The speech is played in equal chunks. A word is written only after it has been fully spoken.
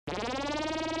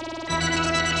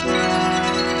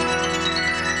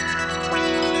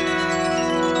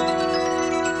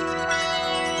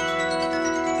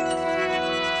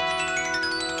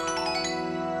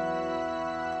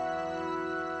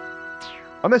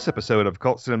On this episode of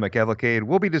Cult Cinema Cavalcade,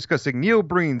 we'll be discussing Neil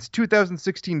Breen's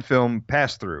 2016 film,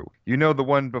 Thru. You know, the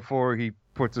one before he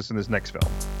puts us in his next film.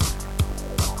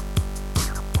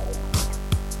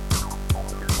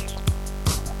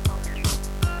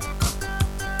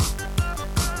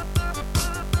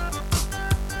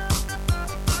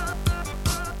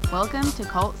 Welcome to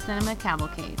Cult Cinema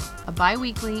Cavalcade, a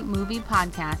bi-weekly movie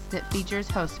podcast that features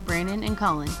hosts Brandon and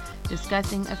Cullen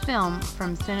discussing a film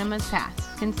from cinema's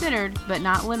past, considered but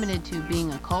not limited to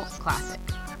being a cult classic.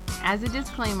 As a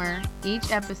disclaimer, each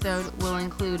episode will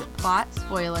include plot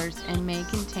spoilers and may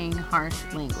contain harsh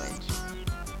language.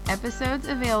 Episodes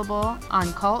available on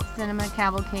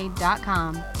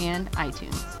cultcinemacavalcade.com and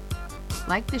iTunes.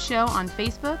 Like the show on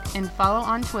Facebook and follow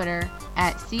on Twitter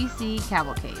at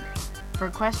 @CCCavalcade. For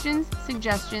questions,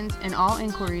 suggestions, and all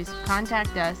inquiries,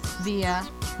 contact us via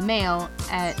mail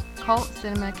at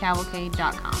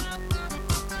cultcinemacavalcade.com.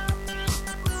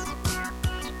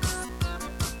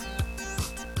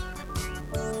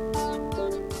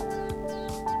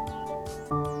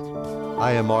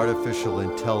 I am artificial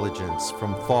intelligence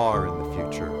from far in the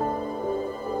future.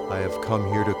 I have come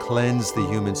here to cleanse the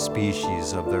human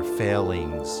species of their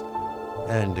failings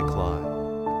and decline.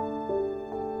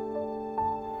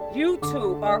 You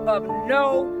two are of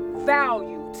no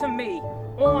value to me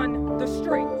on the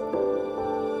street.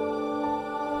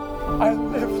 I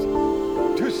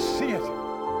lived to see it.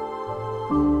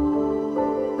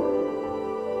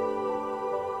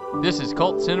 This is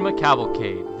Cult Cinema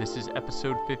Cavalcade. This is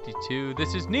episode 52.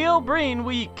 This is Neil Breen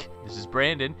Week. This is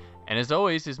Brandon, and as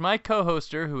always is my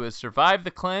co-hoster who has survived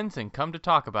the cleanse and come to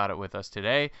talk about it with us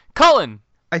today, Cullen.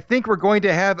 I think we're going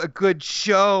to have a good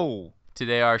show.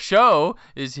 Today our show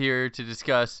is here to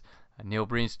discuss Neil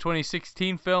Breen's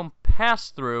 2016 film,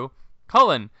 Thru.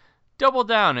 Cullen, double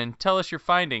down and tell us your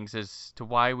findings as to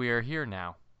why we are here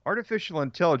now. Artificial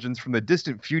intelligence from the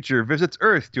distant future visits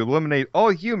Earth to eliminate all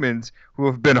humans who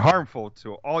have been harmful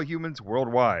to all humans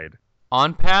worldwide.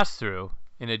 On Thru,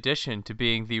 in addition to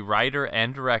being the writer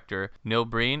and director, Neil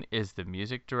Breen is the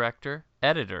music director,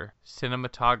 editor,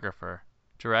 cinematographer,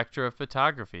 director of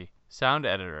photography, sound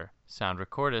editor, sound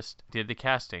recordist, did the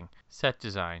casting, set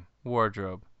design,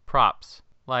 wardrobe, props,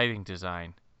 lighting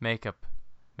design, makeup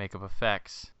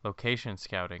effects, location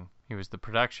scouting. He was the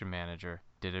production manager,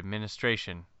 did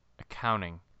administration,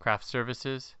 accounting, craft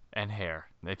services, and hair.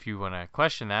 If you want to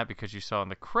question that because you saw in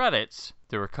the credits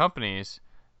there were companies,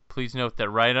 please note that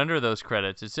right under those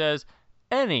credits it says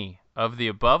any of the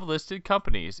above listed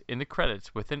companies in the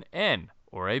credits with an N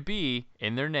or a B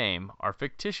in their name are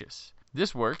fictitious.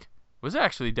 This work was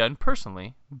actually done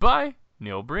personally by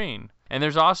Neil Breen. And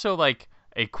there's also like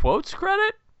a quotes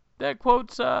credit that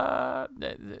quotes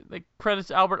that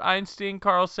credits Albert Einstein,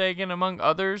 Carl Sagan, among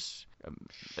others.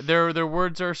 Their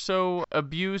words are so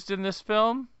abused in this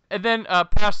film. And then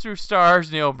Thru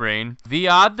stars Neil Breen,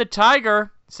 Viad the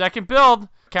Tiger, second build,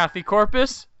 Kathy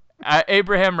Corpus,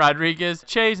 Abraham Rodriguez,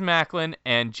 Chase Macklin,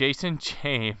 and Jason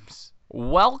James.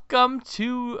 Welcome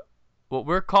to what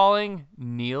we're calling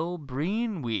Neil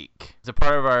Breen Week. As a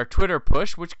part of our Twitter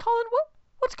push, which, Colin,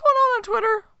 what's going on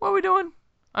Twitter? What are we doing?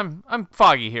 I'm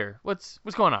foggy here. What's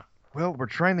going on? Well, we're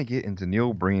trying to get into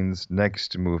Neil Breen's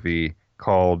next movie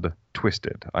called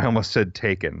Twisted. I almost said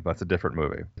Taken, but it's a different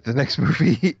movie. The next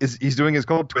movie he's doing is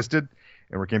called Twisted,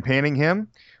 and we're campaigning him.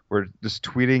 We're just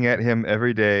tweeting at him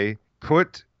every day.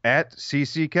 Put at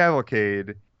CC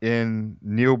Cavalcade in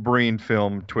Neil Breen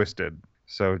film Twisted.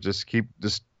 So just keep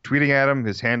tweeting at him.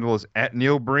 His handle is at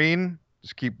Neil Breen.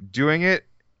 Just keep doing it,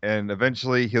 and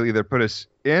eventually he'll either put us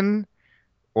in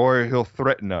or he'll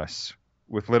threaten us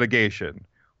with litigation.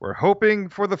 We're hoping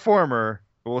for the former,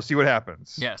 but we'll see what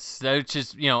happens. Yes, that's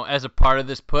just, as a part of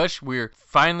this push, we're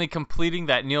finally completing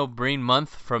that Neil Breen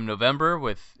month from November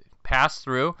with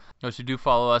Thru. Those who do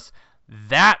follow us,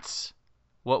 that's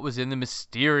what was in the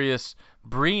mysterious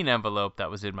Breen envelope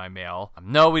that was in my mail.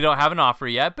 No, we don't have an offer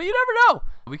yet, but you never know.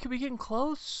 We could be getting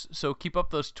close, so keep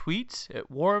up those tweets.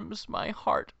 It warms my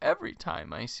heart every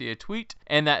time I see a tweet.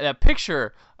 And that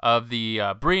picture of the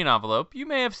Breen envelope, you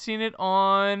may have seen it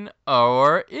on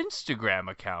our Instagram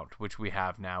account, which we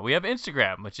have now. We have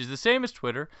Instagram, which is the same as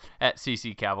Twitter, at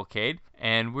CC Cavalcade,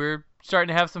 and we're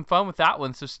starting to have some fun with that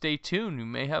one, so stay tuned. We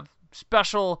may have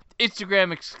special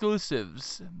Instagram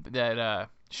exclusives that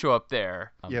show up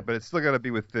there. Yeah, but it's still got to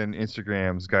be within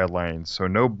Instagram's guidelines, so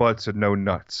no butts and no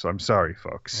nuts. I'm sorry,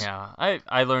 folks. Yeah,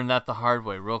 I learned that the hard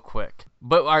way real quick.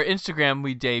 But our Instagram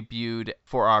we debuted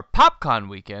for our PopCon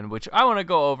weekend, which I want to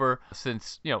go over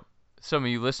since, some of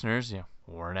you listeners,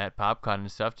 weren't at PopCon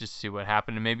and stuff, just to see what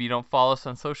happened, and maybe you don't follow us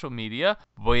on social media.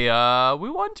 We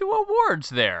won 2 awards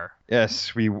there.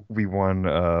 Yes, we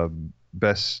won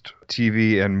Best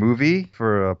TV and Movie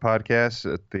for a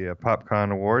podcast at the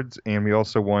PopCon Awards, and we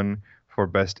also won for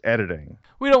Best Editing.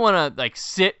 We don't want to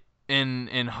sit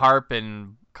and harp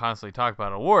and constantly talk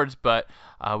about awards, but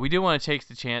we do want to take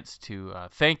the chance to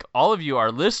thank all of you,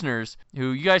 our listeners,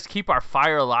 who you guys keep our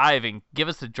fire alive and give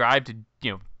us the drive to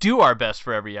do our best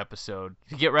for every episode.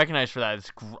 To get recognized for that,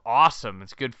 it's awesome.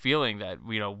 It's a good feeling that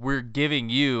we're giving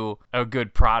you a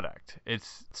good product.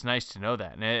 It's nice to know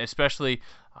that, and especially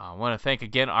I want to thank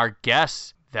again our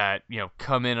guests that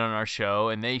come in on our show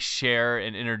and they share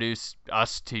and introduce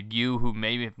us to you who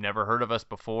maybe have never heard of us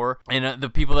before, and the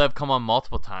people that have come on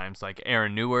multiple times, like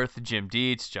Aaron Newworth, Jim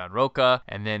Dietz, John Roca,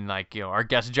 and then our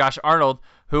guest Josh Arnold,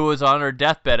 who was on our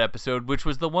deathbed episode, which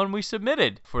was the one we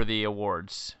submitted for the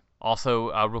awards. Also,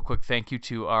 real quick thank you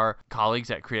to our colleagues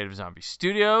at Creative Zombie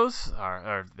Studios,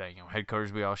 our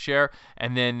headquarters we all share,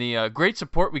 and then the great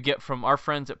support we get from our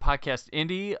friends at Podcast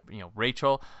Indie,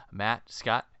 Rachel, Matt,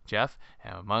 Scott, Jeff,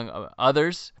 among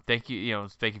others. Thank you,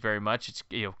 thank you very much. It's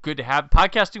good to have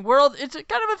podcasting world. It's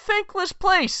kind of a thankless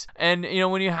place, and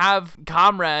when you have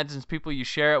comrades and people you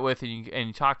share it with and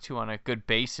you talk to on a good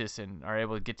basis and are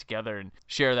able to get together and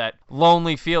share that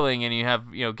lonely feeling, and you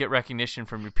have get recognition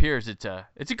from your peers, it's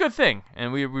a good thing,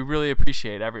 and we really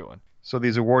appreciate everyone. So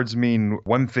these awards mean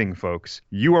one thing, folks.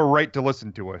 You are right to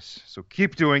listen to us. So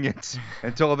keep doing it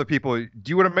and tell other people, do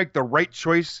you want to make the right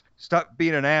choice? Stop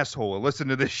being an asshole and listen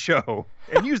to this show.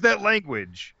 And use that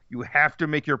language. You have to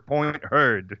make your point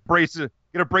heard. Get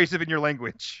abrasive in your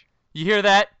language. You hear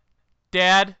that,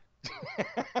 Dad?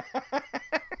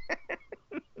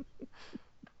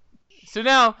 So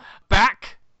now,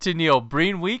 back to NEIL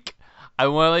BREEN Week. I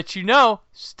want to let you know,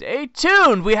 stay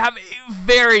tuned. We have a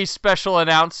very special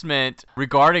announcement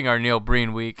regarding our NEIL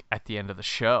BREEN Week at the end of the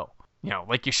show.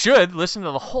 Like you should, listen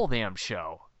to the whole damn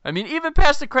show. I mean, even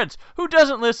past the credits. Who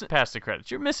doesn't listen past the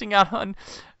credits? You're missing out on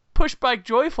pushback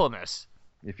joyfulness.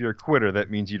 If you're a quitter,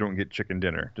 that means you don't get chicken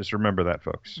dinner. Just remember that,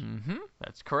 folks. Mm-hmm.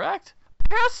 That's correct.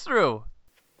 Pass through.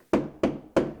 Get out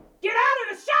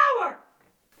of the shower!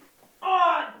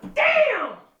 Oh,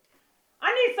 damn!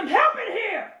 I need some help in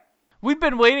here! We've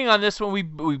been waiting on this one. We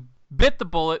bit the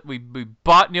bullet. We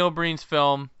bought NEIL BREEN's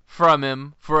film from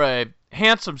him for a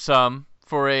handsome sum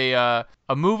for a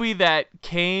movie that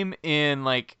came in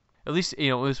at least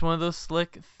it was one of those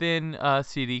slick thin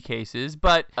CD cases,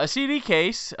 but a CD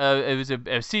case. It was a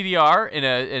CDR in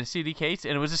a CD case,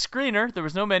 and it was a screener. There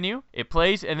was no menu. It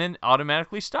plays and then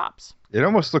automatically stops. It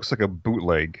almost looks like a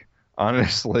bootleg,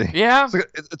 honestly. Yeah,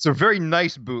 it's a very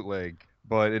nice bootleg,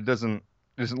 but it doesn't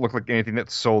look like anything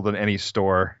that's sold in any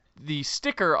store. The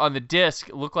sticker on the disc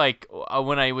looked like,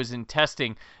 when I was in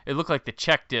testing, it looked like the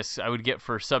check discs I would get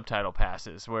for subtitle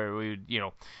passes, where we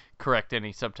would, correct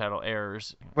any subtitle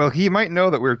errors. Well, he might know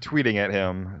that we're tweeting at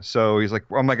him, so he's like,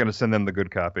 well, I'm not going to send them the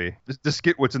good copy. Just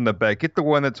get what's in the bag. Get the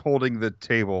one that's holding the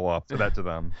table up. So that to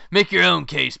them. Make your own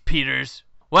case, Peters.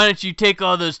 Why don't you take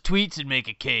all those tweets and make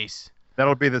a case?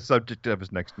 That'll be the subject of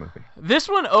his next movie. This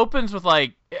one opens with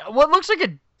what looks like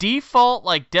a default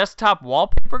desktop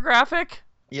wallpaper graphic.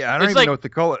 Yeah, I don't even know what to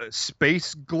call it. A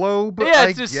space globe, yeah,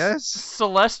 I guess?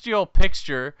 Celestial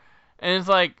picture. And it's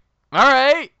like, all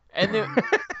right. And then,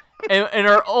 and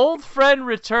our old friend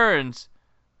returns.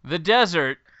 The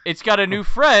desert. It's got a new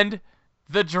friend.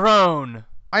 The drone.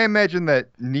 I imagine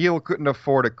that Neil couldn't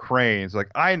afford a crane. It's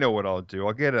like, I know what I'll do.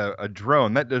 I'll get a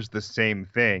drone. That does the same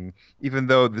thing. Even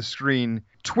though the screen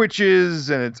twitches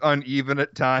and it's uneven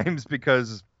at times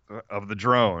because of the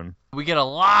drone. We get a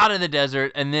lot of the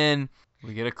desert, and then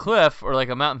we get a cliff or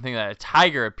a mountain thing that a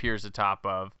tiger appears atop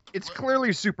of. It's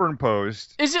clearly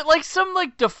superimposed. Is it some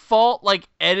default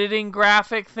editing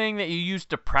graphic thing that you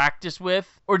used to practice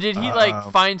with? Or did he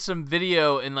find some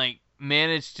video and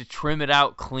manage to trim it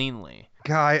out cleanly?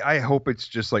 Guy, I hope it's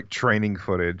just training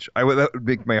footage. That would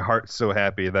make my heart so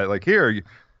happy that here, you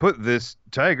put this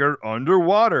tiger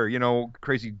underwater,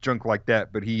 crazy junk like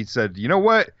that. But he said, you know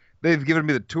what? They've given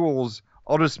me the tools.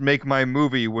 I'll just make my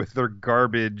movie with their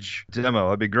garbage demo.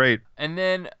 That'd be great. And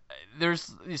then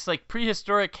there's this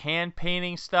prehistoric hand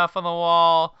painting stuff on the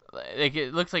wall.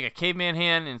 It looks like a caveman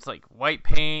hand, and it's white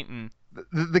paint. And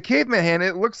the caveman hand,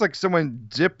 it looks like someone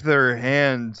dipped their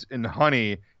hand in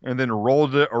honey and then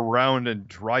rolled it around in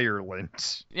dryer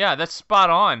lint. Yeah, that's spot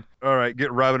on. All right,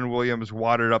 get Robin Williams'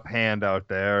 watered up hand out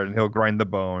there, and he'll grind the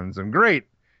bones. And great.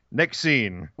 Next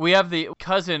scene. We have the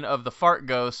cousin of the fart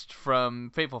ghost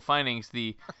from Fateful Findings,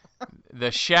 the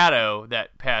shadow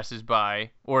that passes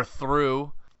by, or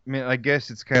Thru. I mean, I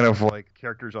guess it's kind of like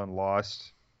characters on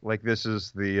Lost. This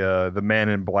is the man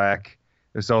in black.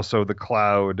 There's also the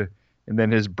cloud, and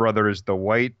then his brother is the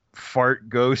white fart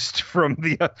ghost from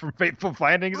from Fateful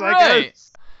Findings, I Right.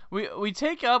 guess. We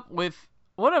take up with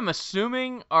what I'm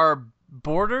assuming are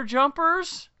border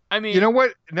jumpers. I mean, You know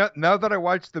what? Now that I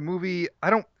watched the movie, I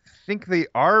don't think they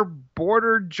are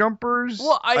border jumpers.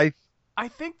 well, I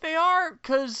think they are,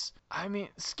 because, I mean,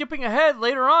 skipping ahead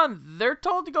later on, they're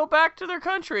told to go back to their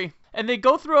country, and they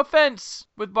go through a fence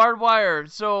with barbed wire.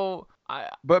 So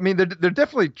But I mean, they're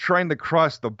definitely trying to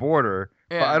cross the border.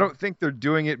 But Yeah. I don't think they're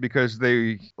doing it because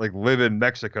they like live in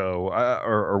Mexico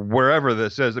or wherever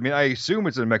this is. I mean, I assume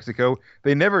it's in Mexico.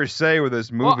 They never say where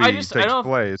this movie takes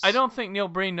place. I don't think Neil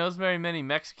Breen knows very many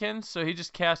Mexicans, so he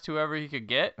just cast whoever he could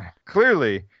get.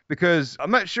 Clearly, because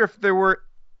I'm not sure if there were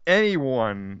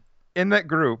anyone in that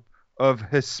group of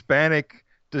Hispanic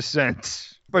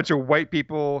descent. A bunch of white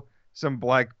people, some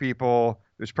black people.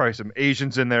 There's probably some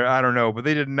Asians in there. I don't know, but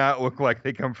they did not look like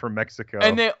they come from Mexico.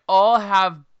 And they all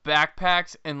have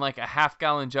backpacks and like a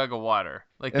half-gallon jug of water.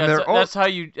 Like And that's how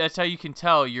you can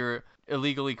tell you're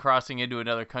illegally crossing into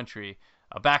another country.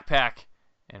 A backpack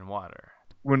and water.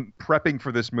 When prepping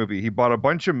for this movie, he bought a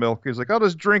bunch of milk. He's like, I'll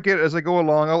just drink it as I go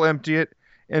along. I'll empty it.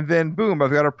 And then, boom,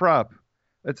 I've got a prop.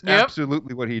 That's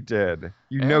absolutely what he did.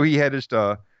 You know he had just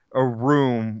a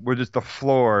room where just the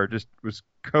floor just was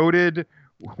coated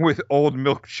with old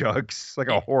milk jugs, like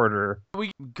a hoarder.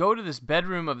 We go to this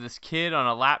bedroom of this kid on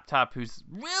a laptop who's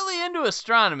really into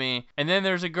astronomy, and then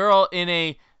there's a girl in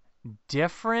a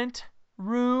different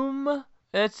room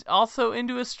that's also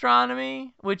into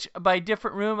astronomy, which by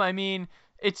different room, I mean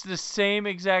it's the same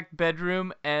exact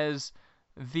bedroom as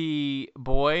the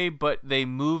boy, but they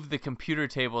move the computer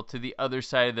table to the other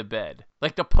side of the bed.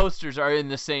 Like the posters are in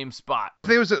the same spot.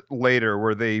 There was it later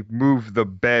where they moved the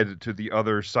bed to the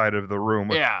other side of the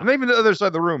room. Yeah. Not even the other side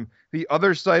of the room, the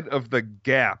other side of the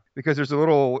gap, because there's a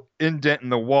little indent in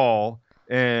the wall.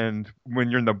 And when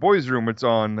you're in the boys' room, it's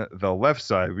on the left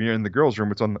side. When you're in the girls'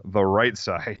 room, it's on the right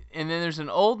side. And then there's an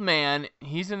old man.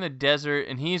 He's in the desert,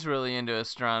 and he's really into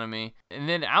astronomy. And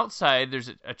then outside,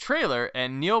 there's a trailer,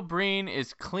 and Neil Breen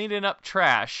is cleaning up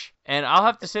trash. And I'll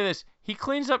have to say this. He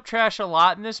cleans up trash a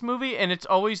lot in this movie, and it's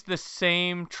always the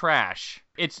same trash.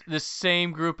 It's the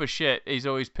same group of shit he's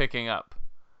always picking up.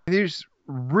 There's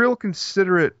real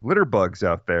considerate litter bugs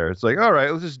out there. It's like, all right,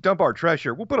 let's just dump our trash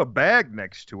here. We'll put a bag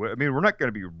next to it. I mean, we're not going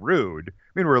to be rude. I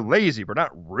mean, we're lazy, but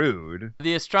not rude.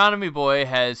 The astronomy boy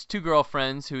has two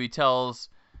girlfriends who he tells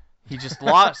he just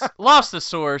lost the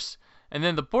source. And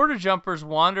then the border jumpers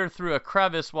wander through a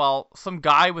crevice while some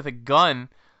guy with a gun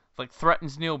like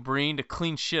threatens Neil Breen to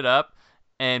clean shit up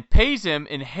and pays him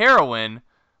in heroin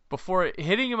before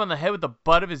hitting him on the head with the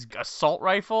butt of his assault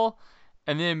rifle.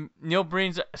 And then Neil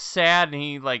Breen's sad, and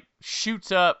he like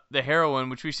shoots up the heroin,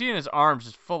 which we see in his arms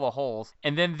is full of holes.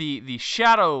 And then the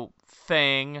shadow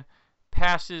thing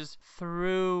passes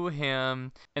through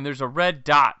him, and there's a red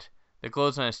dot that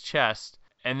glows on his chest.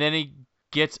 And then he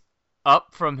gets up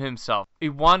from himself. He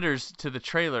wanders to the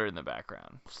trailer in the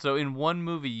background. So in one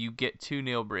movie, you get two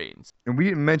Neil Breens. And we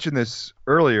didn't mention this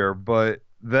earlier, but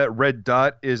that red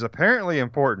dot is apparently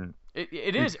important.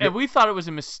 It is, and we thought it was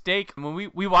a mistake when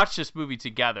we watched this movie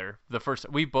together.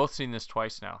 We've both seen this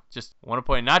twice now. Just want to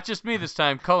point, not just me this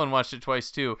time. Cullen watched it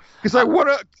twice too. Because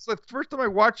the first time I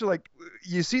watch it, like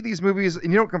you see these movies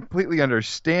and you don't completely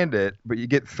understand it, but you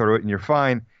get through it and you're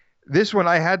fine. This one,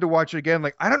 I had to watch it again.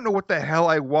 Like, I don't know what the hell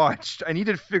I watched. I need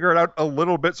to figure it out a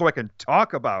little bit so I can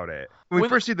talk about it. When we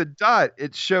first see the dot,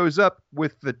 it shows up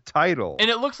with the title. And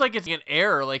it looks like it's an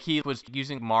error. Like he was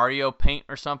using Mario Paint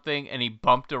or something, and he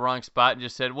bumped the wrong spot and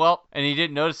just said, well, and he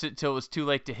didn't notice it till it was too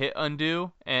late to hit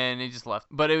undo, and he just left.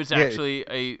 But it was actually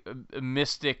a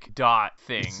mystic dot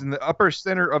thing. It's in the upper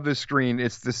center of the screen.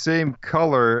 It's the same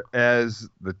color as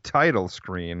the title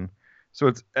screen, so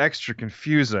it's extra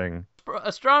confusing.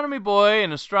 Astronomy boy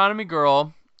and astronomy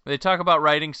girl, they talk about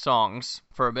writing songs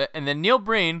for a bit, and then Neil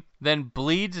Breen then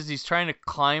bleeds as he's trying to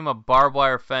climb a barbed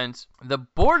wire fence. The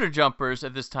border jumpers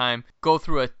at this time go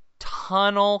through a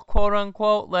tunnel, quote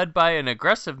unquote, led by an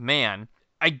aggressive man.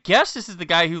 I guess this is the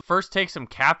guy who first takes them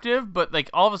captive, but like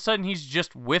all of a sudden he's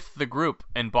just with the group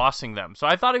and bossing them. So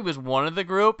I thought he was one of the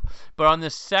group, but on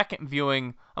this second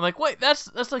viewing, I'm like, wait,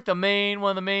 that's like one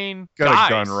of the main guys.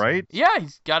 Got a gun, right? Yeah,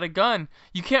 he's got a gun.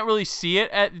 You can't really see it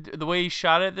at the way he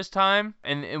shot it this time.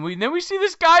 And then we see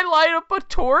this guy light up a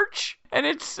torch, and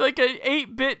it's like an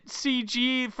 8-bit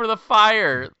CG for the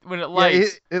fire when it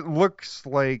lights. Yeah, it looks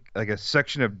like a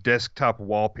section of desktop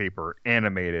wallpaper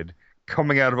animated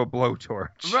coming out of a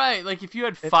blowtorch. Right, like if you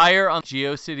had fire on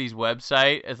GeoCities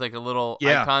website as like a little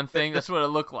icon thing, that's what it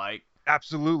looked like.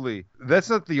 Absolutely. That's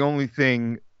not the only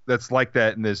thing that's like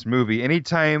that in this movie.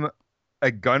 Anytime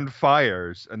a gun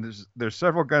fires, and there's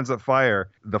several guns that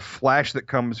fire. The flash that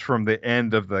comes from the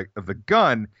end of the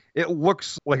gun, it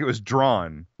looks like it was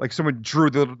drawn, like someone drew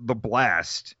the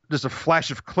blast. Just a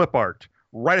flash of clip art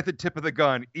right at the tip of the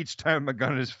gun each time a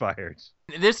gun is fired.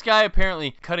 This guy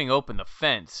apparently cutting open the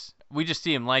fence. We just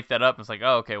see him light that up, and it's like,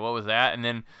 oh, okay, what was that? And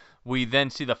then we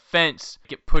see the fence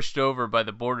get pushed over by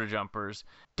the border jumpers.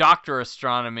 Dr.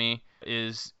 Astronomy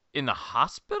is in the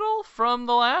hospital from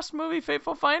the last movie,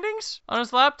 Fateful Findings, on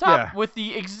his laptop with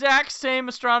the exact same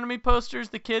astronomy posters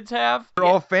the kids have. They're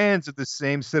all fans of the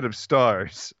same set of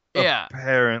stars. Yeah.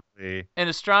 Apparently. And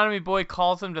Astronomy Boy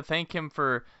calls him to thank him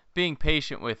for being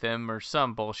patient with him or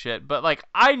some bullshit. But, like,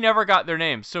 I never got their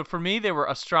names. So for me, they were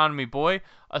Astronomy Boy,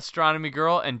 Astronomy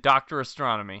Girl, and Dr.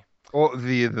 Astronomy. Well,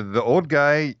 the old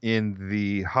guy in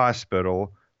the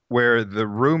hospital where the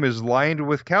room is lined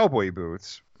with cowboy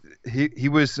boots, he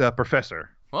was a professor.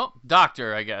 Well,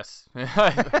 doctor, I guess.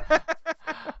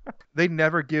 They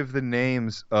never give the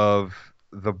names of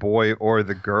the boy or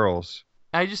the girls.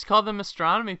 I just called them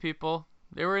astronomy people.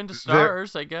 They were into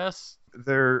stars, I guess.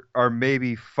 There are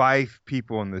maybe 5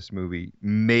 people in this movie,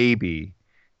 maybe,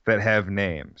 that have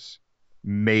names.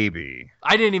 Maybe.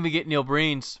 I didn't even get Neil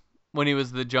Breen's when he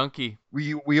was the junkie.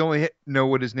 We only know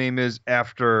what his name is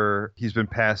after he's been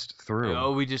passed through.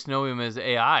 Oh, we just know him as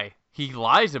AI. He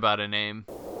lies about a name.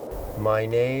 My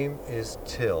name is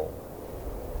Till.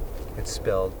 It's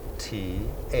spelled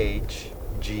T-H-G-I-L,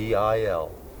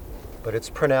 but it's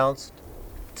pronounced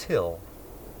Till.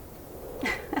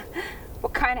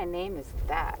 What kind of name is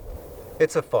that?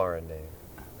 It's a foreign name.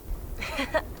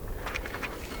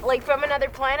 Like from another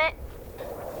planet?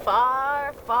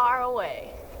 Far, far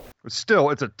away. But still,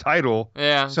 it's a title.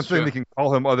 Yeah, something they can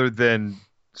call him other than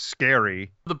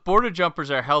scary. The border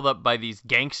jumpers are held up by these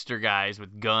gangster guys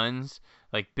with guns,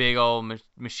 like big old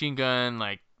machine gun,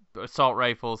 like assault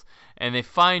rifles, and they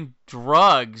find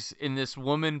drugs in this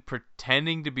woman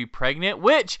pretending to be pregnant,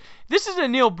 which, this is a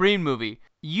Neil Breen movie.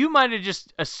 You might have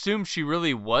just assumed she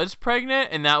really was pregnant,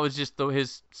 and that was just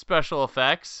his special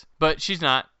effects, but she's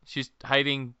not. She's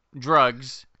hiding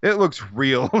drugs. It looks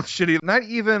real shitty. Not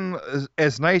even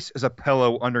as nice as a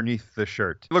pillow underneath the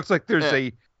shirt. It looks like there's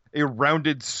a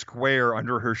rounded square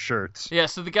under her shirt. Yeah,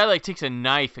 so the guy like takes a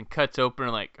knife and cuts open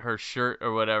like her shirt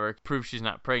or whatever, proves she's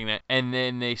not pregnant, and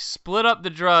then they split up the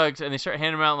drugs and they start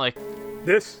handing them out like,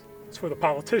 this is for the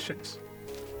politicians.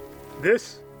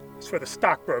 This is for the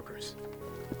stockbrokers.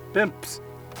 Pimps.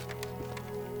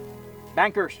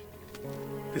 Bankers.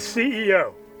 The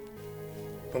CEO.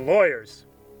 The lawyers.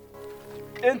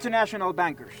 International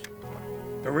bankers.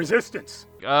 The resistance.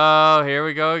 Oh, here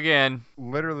we go again.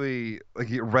 Literally, like,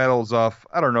 it rattles off,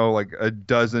 I don't know, like a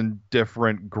dozen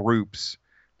different groups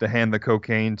to hand the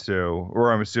cocaine to,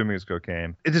 or I'm assuming it's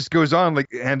cocaine. It just goes on,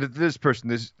 like, hand it to this person.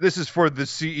 This is for the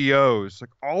CEOs.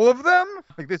 Like, all of them?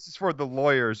 Like, this is for the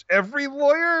lawyers. Every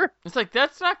lawyer? It's like,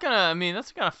 that's not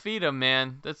gonna feed them,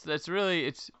 man. That's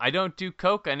really, I don't do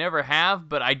coke. I never have,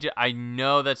 but I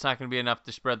know that's not gonna be enough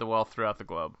to spread the wealth throughout the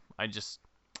globe.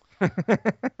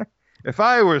 If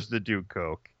I was to do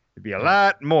coke, it'd be a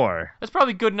lot more. That's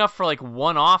probably good enough for like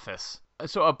one office.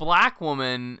 So a black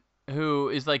woman who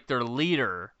is like their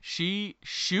leader, she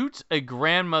shoots a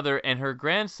grandmother and her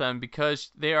grandson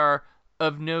because they are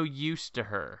of no use to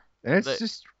her. And it's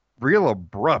just real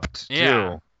abrupt, too.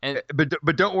 Yeah.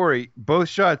 But don't worry, both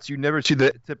shots you never see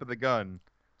the tip of the gun.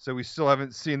 So we still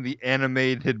haven't seen the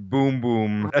animated boom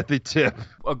boom at the tip.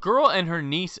 A girl and her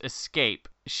niece escape.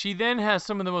 She then has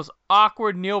some of the most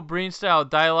awkward Neil Breen style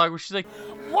dialogue where she's like,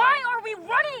 Why are we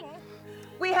running?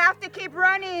 We have to keep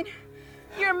running.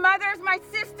 Your mother's my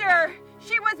sister.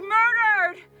 She was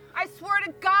murdered. I swear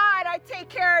to God I'd take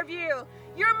care of you.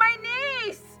 You're my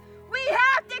niece. We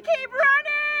have to keep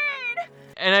running.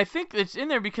 And I think it's in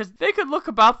there because they could look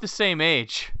about the same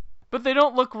age. But they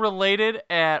don't look related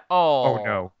at all. Oh,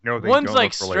 no. No, they One's don't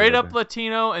like look straight related. up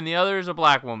Latino and the other is a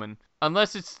black woman.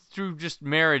 Unless it's through just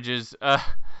marriages.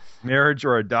 Marriage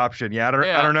or adoption. Yeah,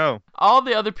 I don't know. All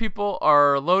the other people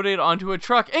are loaded onto a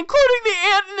truck, including the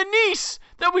aunt and the niece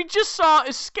that we just saw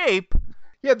escape.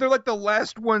 Yeah, they're like the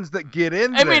last ones that get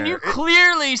in there. I mean, you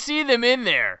clearly see them in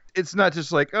there. It's not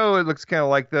just like, oh, it looks kind of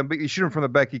like them, but you shoot them from the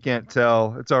back, you can't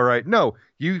tell. It's all right. No,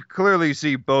 you clearly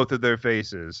see both of their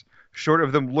faces. Short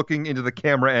of them looking into the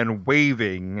camera and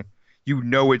waving, you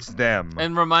know it's them.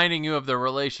 And reminding you of their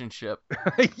relationship.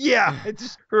 Yeah, it's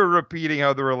just her repeating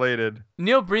how they're related.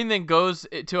 Neil Breen then goes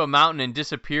to a mountain and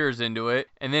disappears into it,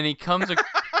 and then he comes...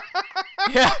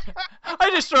 Yeah, I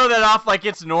just throw that off like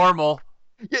it's normal.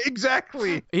 Yeah,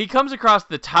 exactly. He comes across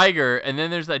the tiger, and then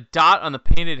there's a dot on the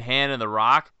painted hand of the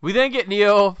rock. We then get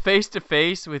Neo face to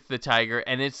face with the tiger,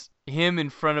 and it's him in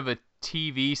front of a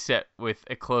TV set with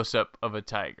a close-up of a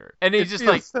tiger. And It it's just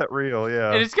feels like... that real,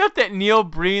 yeah. And it's got that Neil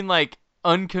Breen, like,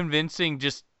 unconvincing,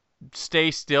 just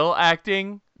stay still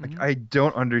acting. Like, I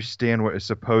don't understand what is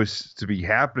supposed to be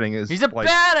happening. He's a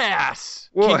badass!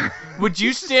 Well, Would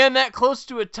you stand that close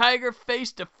to a tiger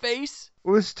face to face?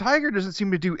 Well, this tiger doesn't seem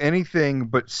to do anything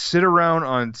but sit around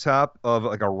on top of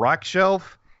like a rock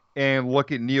shelf and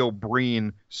look at Neil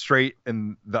Breen straight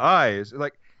in the eyes.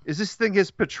 Like, is this thing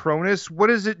his Patronus? What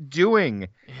is it doing?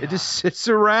 Yeah. It just sits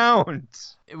around.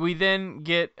 We then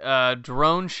get a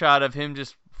drone shot of him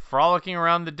just frolicking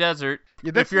around the desert.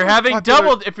 Yeah, if you're having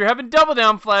double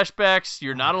down flashbacks,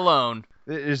 you're not alone.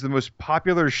 It is the most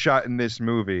popular shot in this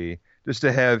movie, just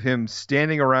to have him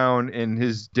standing around in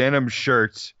his denim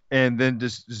shirt and then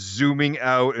just zooming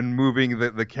out and moving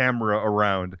the camera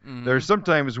around. Mm-hmm. There are some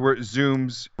times where it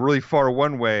zooms really far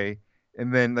one way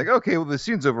and then like, okay, well, the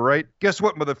scene's over, right? Guess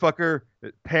what, motherfucker?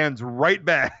 It pans right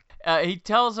back. He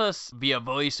tells us via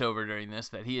voiceover during this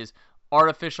that he is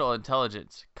artificial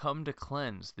intelligence, come to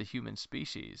cleanse the human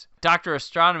species. Dr.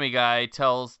 Astronomy Guy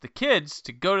tells the kids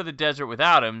to go to the desert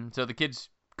without him, so the kids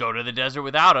go to the desert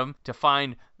without him to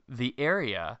find the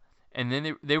area. And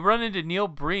then they run into Neil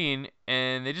Breen,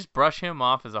 and they just brush him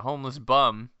off as a homeless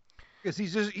bum. Because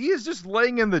he is just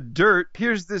laying in the dirt.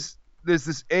 Here's this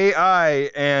AI,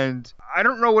 and I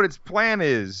don't know what its plan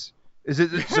is. Is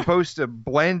it supposed to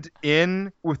blend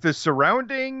in with the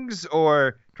surroundings,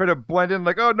 or try to blend in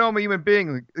like, oh, no, I'm a human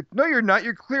being? Like, no, you're not.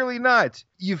 You're clearly not.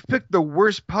 You've picked the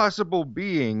worst possible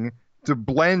being to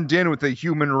blend in with the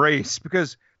human race,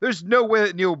 because there's no way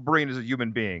that Neil Breen is a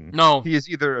human being. No. He is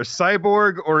either a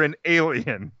cyborg or an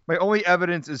alien. My only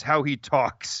evidence is how he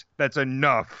talks. That's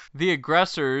enough. The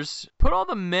aggressors put all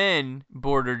the men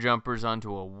border jumpers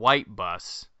onto a white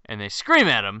bus, and they scream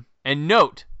at them. And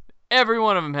note, every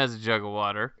one of them has a jug of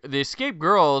water. The escaped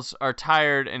girls are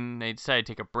tired, and they decide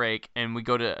to take a break, and we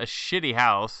go to a shitty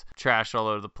house, trash all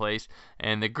over the place,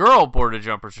 and the girl border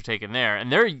jumpers are taken there,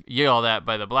 and they're yelled at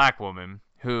by the black woman,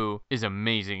 who is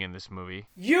amazing in this movie.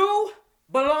 You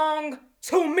belong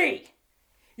to me.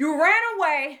 You ran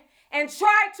away and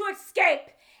tried to escape,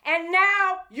 and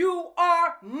now you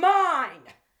are mine.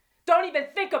 Don't even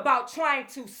think about trying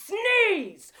to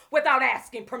sneeze without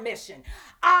asking permission.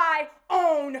 I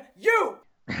own you.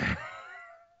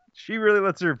 She really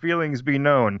lets her feelings be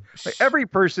known. Like, every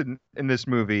person in this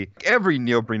movie, every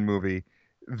Neil Breen movie,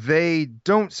 they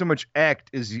don't so much act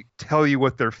as tell you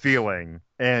what they're feeling.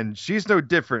 And she's no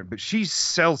different, but she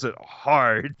sells it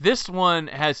hard. This one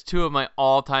has two of my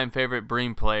all-time favorite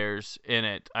Breen players in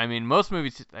it. I mean, most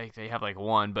movies, they have like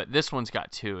one, but this one's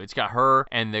got two. It's got her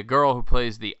and the girl who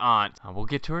plays the aunt. We'll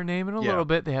get to her name in a little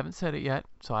bit. They haven't said it yet,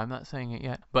 so I'm not saying it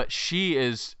yet. But she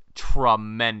is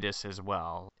tremendous as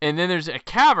well. And then there's a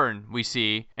cavern we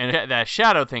see, and that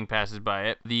shadow thing passes by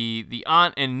it. The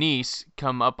aunt and niece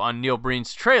come up on Neil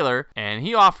Breen's trailer, and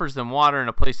he offers them water and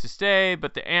a place to stay,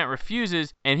 but the aunt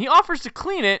refuses, and he offers to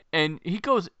clean it, and he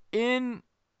goes in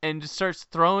and just starts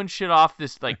throwing shit off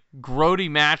this like grody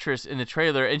mattress in the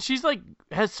trailer, and she's like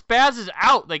has spazzes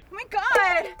out like, oh my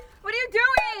god, what are you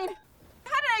doing?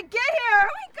 How did I get here?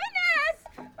 Oh my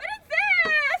goodness, what is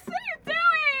this? What are you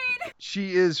doing?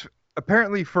 She is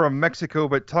apparently from Mexico,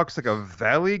 but talks like a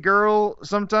valley girl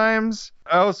sometimes.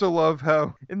 I also love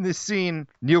how in this scene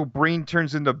Neil Breen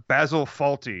turns into Basil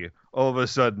Fawlty all of a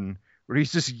sudden, where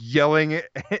he's just yelling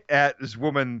at this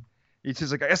woman. He's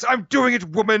just like, yes, I'm doing it,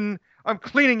 woman. I'm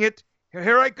cleaning it.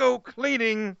 Here I go,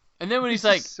 cleaning. And then when he's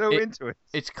like, so into it.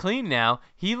 It's clean now,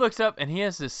 he looks up and he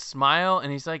has this smile,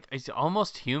 and he's like, he's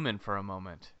almost human for a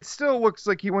moment. It still looks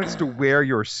like he wants to wear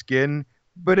your skin,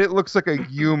 but it looks like a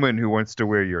human who wants to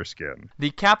wear your skin. The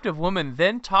captive women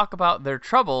then talk about their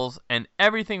troubles and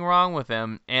everything wrong with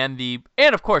them, and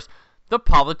of course, the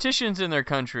politicians in their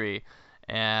country.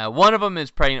 One of them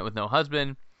is pregnant with no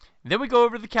husband. Then we go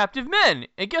over to the captive men,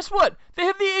 and guess what? They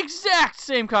have the exact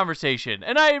same conversation,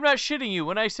 and I am not shitting you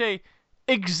when I say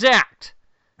exact.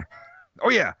 Oh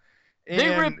yeah.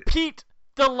 They repeat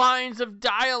the lines of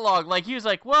dialogue. Like he was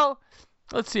like, well,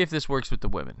 let's see if this works with the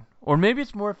women. Or maybe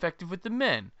it's more effective with the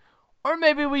men. Or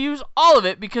maybe we use all of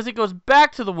it because it goes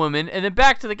back to the women and then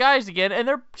back to the guys again, and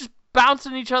they're just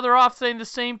bouncing each other off saying the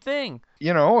same thing.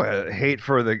 You know, hate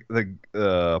for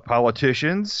the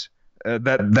politicians.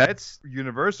 That's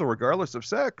universal regardless of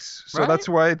sex. So That's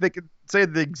why they could say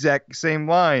the exact same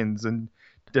lines in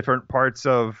different parts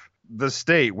of the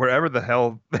state, wherever the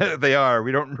hell they are.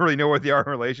 We don't really know where they are in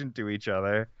relation to each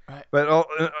other. Right. But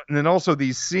and then also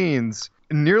these scenes,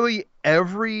 nearly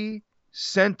every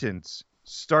sentence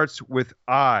starts with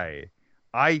I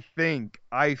think,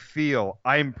 I feel,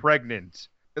 I'm pregnant.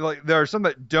 Like there are some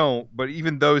that don't, but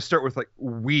even those start with like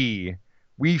we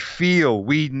feel,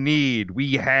 we need,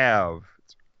 we have.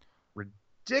 It's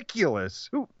ridiculous.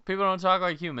 People don't talk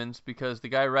like humans because the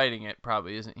guy writing it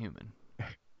probably isn't human.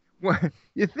 Well,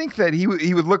 you think that he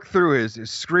would look through his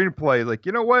screenplay like,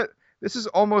 you know what? This is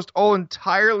almost all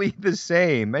entirely the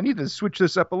same. I need to switch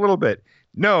this up a little bit.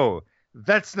 No,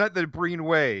 that's not the Breen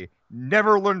way.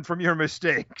 Never learn from your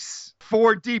mistakes.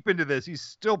 4 deep into this, he's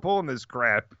still pulling this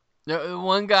crap.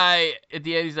 One guy at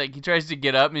the end, he's like, he tries to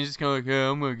get up and he's just kind of like,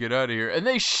 I'm gonna get out of here, and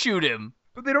they shoot him.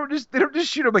 But they don't just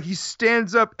shoot him. Like he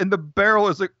stands up and the barrel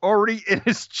is like already in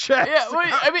his chest. Yeah,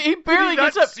 I mean he barely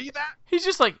gets up. See that? He's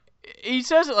just like, he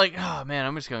says it like, oh man,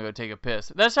 I'm just gonna go take a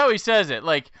piss. That's how he says it.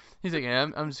 Like he's like, yeah,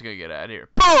 I'm just gonna get out of here.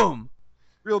 Boom.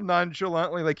 Real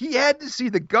nonchalantly, like he had to see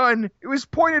the gun. It was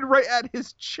pointed right at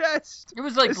his chest. It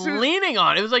was like leaning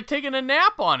on it. It was like taking a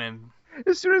nap on him.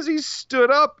 As soon as he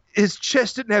stood up, his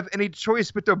chest didn't have any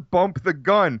choice but to bump the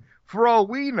gun. For all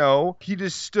we know, he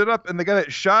just stood up, and the guy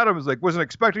that shot him wasn't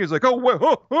expecting. He was like, "Oh, what?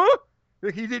 Huh?"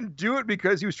 Like, he didn't do it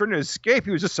because he was trying to escape.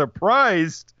 He was just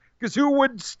surprised. Because who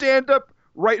would stand up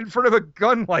right in front of a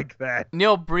gun like that?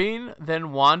 NEIL BREEN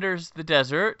then wanders the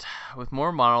desert with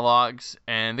more monologues,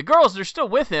 and the girls are still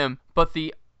with him, but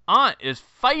the aunt is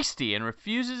feisty and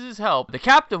refuses his help. The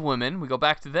captive women, we go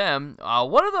back to them,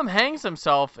 one of them hangs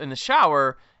himself in the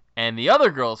shower, and the other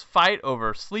girls fight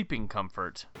over sleeping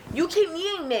comfort. You keep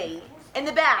kneeing me in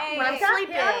the back when I'm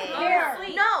sleeping.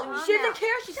 No, she doesn't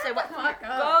care. She said, "What?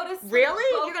 Go to sleep. Really?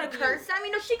 Both You're gonna of curse you. at me?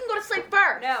 No, she can go to sleep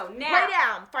first. No, now. Lay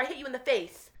down before I hit you in the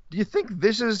face." Do you think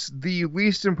this is the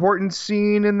least important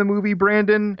scene in the movie,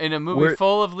 Brandon? In a movie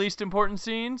full of least important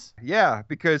scenes? Yeah,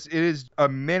 because it is a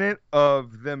minute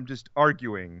of them just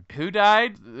arguing. Who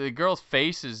died? The girl's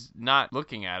face is not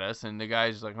looking at us, and the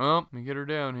guy's like, oh, let me get her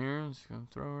down here. I'm just going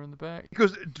to throw her in the back. It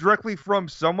goes directly from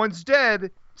someone's dead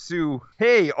to,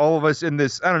 hey, all of us in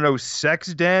this, I don't know,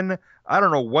 sex den? I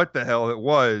don't know what the hell it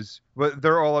was, but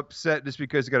they're all upset just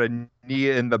because they got a knee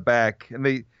in the back,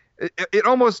 and it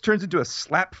almost turns into a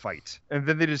slap fight, and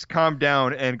then they just calm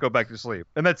down and go back to sleep,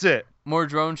 and that's it. More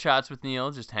drone shots with NEIL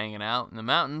just hanging out in the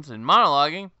mountains and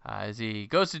monologuing as he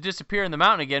goes to disappear in the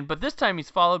mountain again, but this time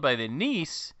he's followed by the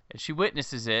niece, and she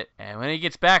witnesses it, and when he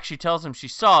gets back, she tells him she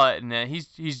saw it, and that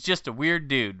he's just a weird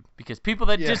dude, because people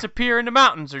that disappear into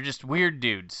mountains are just weird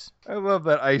dudes. I love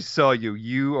that. I saw you.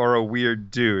 You are a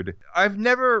weird dude. I've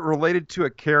never related to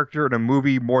a character in a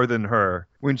movie more than her.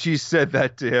 When she said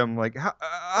that to him, like,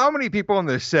 how many people on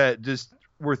the set just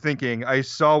were thinking, I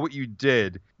saw what you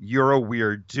did. You're a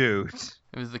weird dude.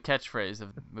 It was the catchphrase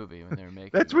of the movie when they were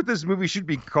making That's it. what this movie should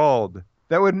be called.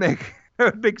 That would make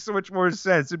so much more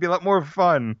sense. It'd be a lot more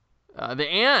fun. The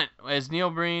aunt, as NEIL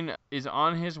BREEN is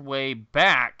on his way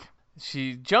back,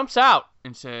 she jumps out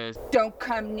and says, Don't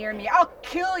come near me. I'll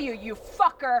kill you, you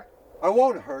fucker. I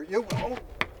won't hurt you.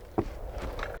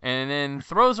 and then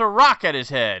throws a rock at his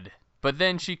head. But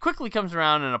then she quickly comes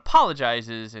around and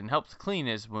apologizes and helps clean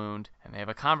his wound. And they have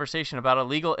a conversation about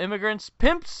illegal immigrants,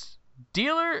 pimps,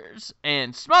 dealers,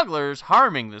 and smugglers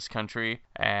harming this country.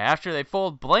 After they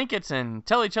fold blankets and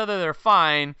tell each other they're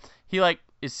fine, he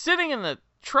is sitting in the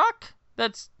truck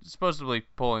that's supposedly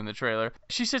pulling the trailer.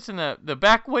 She sits in the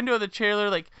back window of the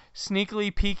trailer,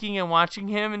 sneakily peeking and watching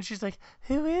him, and she's like,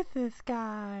 who is this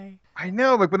guy? I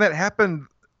know, when that happened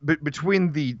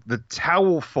between the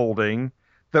towel folding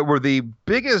that were the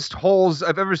biggest holes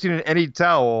I've ever seen in any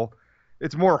towel.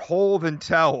 It's more hole than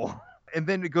towel. And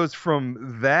then it goes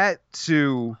from that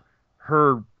to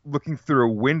her looking through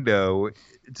a window.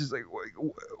 It's just like,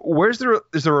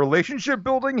 is there a relationship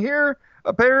building here?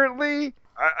 Apparently.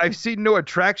 I've seen no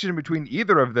attraction between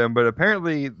either of them, but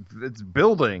apparently it's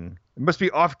building. It must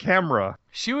be off camera.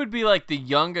 She would be like the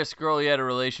youngest girl he had a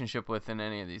relationship with in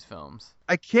any of these films.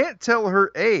 I can't tell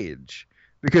her age.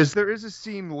 Because there is a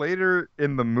scene later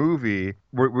in the movie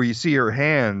where you see her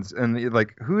hands, and you're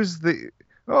like, who's this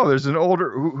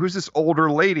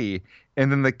older lady?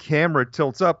 And then the camera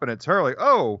tilts up, and it's her, like,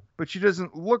 oh, but she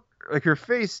doesn't look, like her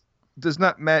face does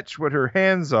not match what her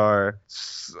hands are.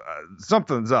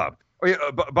 Something's up. Oh,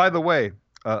 yeah, by the way,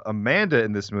 Amanda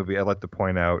in this movie, I'd like to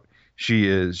point out,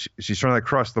 she's trying to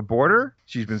cross the border.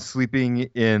 She's been sleeping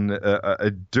in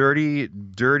a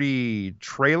dirty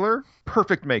trailer.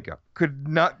 Perfect makeup. Could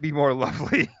not be more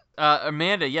lovely.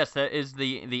 Amanda, yes, that is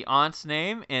the aunt's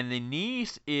name, and the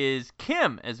niece is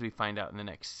Kim, as we find out in the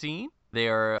next scene. They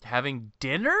are having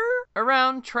dinner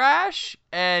around trash,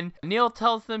 and NEIL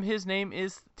tells them his name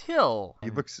is Till.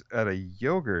 He looks at a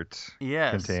yogurt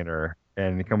container,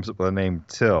 and he comes up with the name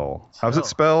Till. How's it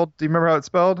spelled? Do you remember how it's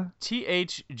spelled?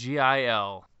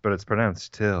 Thgil. But it's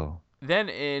pronounced Till. Then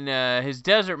in his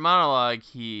desert monologue,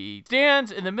 he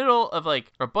stands in the middle of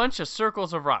like a bunch of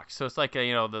circles of rocks. So it's like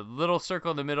the little circle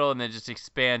in the middle, and then just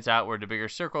expands outward to bigger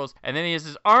circles. And then he has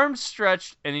his arms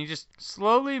stretched, and he just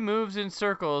slowly moves in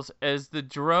circles as the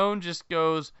drone just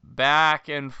goes back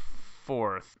and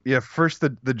forth. Yeah, first the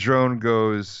drone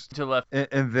goes to left,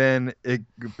 and then it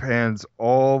pans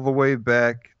all the way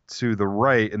back to the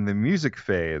right, and the music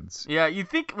fades. Yeah, you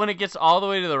think when it gets all the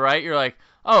way to the right, you're like,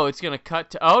 oh, it's gonna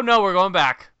cut to. Oh no, we're going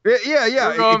back. Yeah,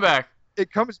 we're going back.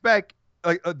 It comes back.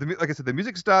 Like I said, the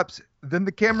music stops. Then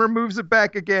the camera moves it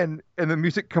back again, and the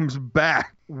music comes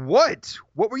back. What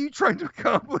were you trying to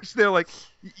accomplish there? Like,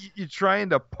 you trying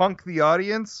to punk the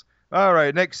audience? All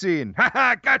right, next scene.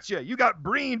 Haha, gotcha. You got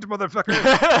breened,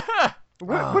 motherfucker.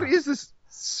 What is this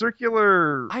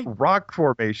circular rock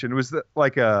formation? Was that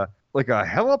like a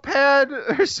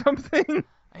helipad or something?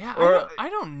 Yeah, I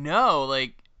don't know.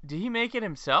 Like, did he make it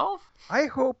himself? I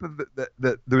hope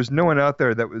that there was no one out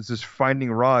there that was just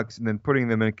finding rocks and then putting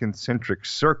them in concentric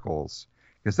circles,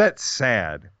 because that's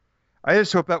sad. I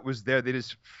just hope that was there. They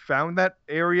just found that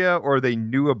area, or they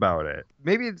knew about it.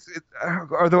 Maybe it's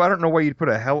although I don't know why you'd put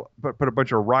a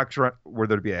bunch of rocks around where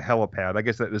there'd be a helipad. I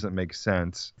guess that doesn't make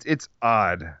sense. It's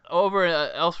odd. Over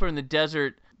elsewhere in the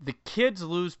desert, the kids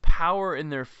lose power in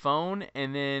their phone,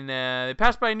 and then they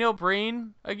pass by NEIL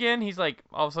BREEN again. He's like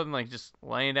all of a sudden like just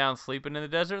laying down sleeping in the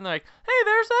desert, and they're like, hey,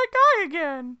 there's that guy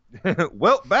again.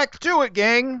 Well, back to it,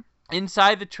 gang.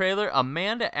 Inside the trailer,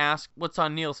 Amanda asks what's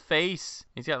on Neil's face.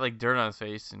 He's got like dirt on his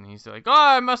face, and he's like, oh,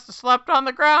 I must have slept on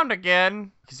the ground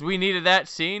again, because we needed that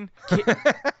scene.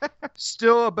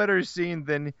 Still a better scene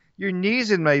than your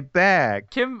knees in my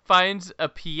back. Kim finds a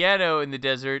piano in the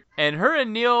desert, and her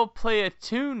and Neil play a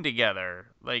tune together.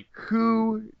 Like,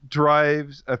 who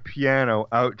drives a piano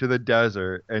out to the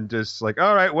desert and just like,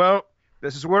 all right, well,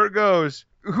 this is where it goes?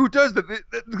 Who does that?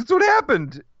 That's what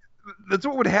happened. That's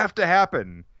what would have to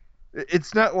happen.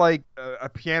 It's not like a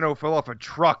piano fell off a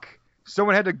truck.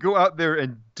 Someone had to go out there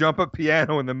and dump a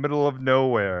piano in the middle of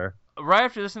nowhere. Right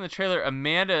after this in the trailer,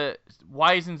 Amanda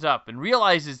wisens up and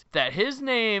realizes that his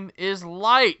name is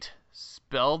Light,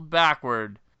 spelled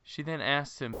backward. She then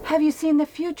asks him, have you seen the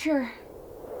future?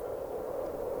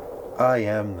 I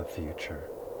am the future.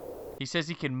 He says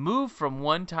he can move from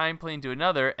one time plane to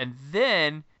another, and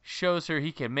then shows her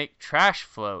he can make trash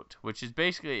float, which is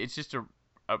basically, it's just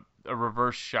a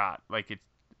reverse shot. Like, it's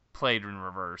played in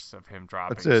reverse of him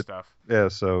dropping stuff. Yeah,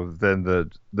 so then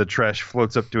the trash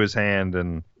floats up to his hand,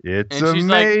 and it's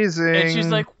amazing. And she's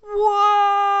like,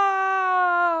 whoa!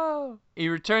 He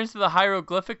returns to the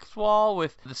hieroglyphics wall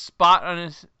with the spot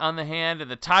on the hand of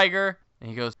the tiger, and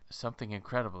he goes, something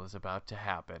incredible is about to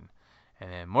happen.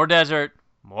 And then more desert,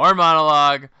 more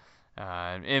monologue,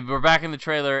 and we're back in the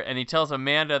trailer, and he tells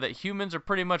Amanda that humans are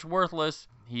pretty much worthless.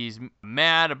 He's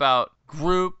mad about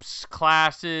groups,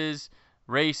 classes,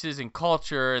 races, and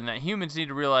culture, and that humans need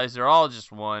to realize they're all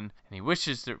just one, and he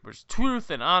wishes there was truth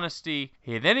and honesty.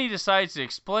 Then he decides to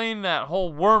explain that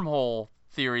whole wormhole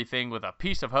theory thing with a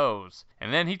piece of hose,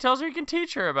 and then he tells her he can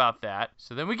teach her about that.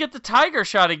 So then we get the tiger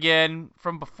shot again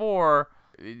from before.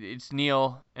 It's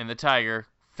Neil and the tiger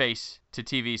face to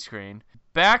TV screen.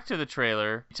 Back to the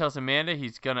trailer, he tells Amanda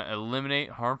he's going to eliminate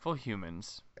harmful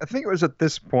humans. I think it was at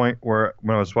this point where,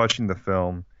 when I was watching the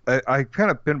film, I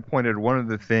kind of pinpointed one of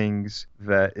the things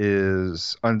that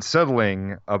is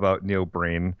unsettling about NEIL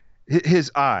BREEN,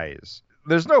 his eyes.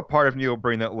 There's no part of NEIL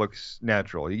BREEN that looks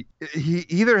natural. He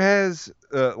either has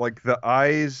like the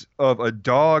eyes of a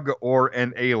dog or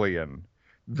an alien.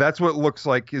 That's what it looks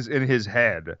like is in his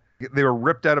head. They were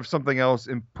ripped out of something else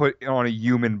and put on a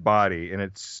human body, and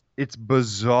it's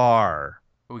bizarre.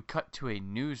 We cut to a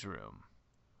newsroom,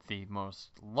 the most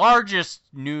largest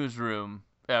newsroom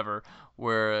ever,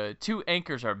 where two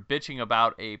anchors are bitching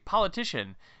about a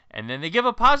politician, and then they give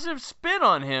a positive spin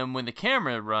on him when the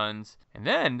camera runs, and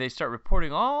then they start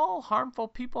reporting all harmful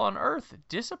people on Earth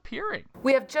disappearing.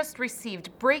 We have just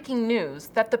received breaking news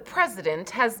that the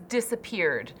president has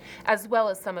disappeared, as well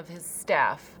as some of his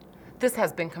staff. This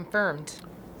has been confirmed.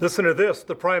 Listen to this.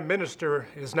 The Prime Minister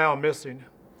is now missing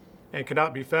and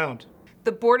cannot be found.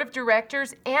 The board of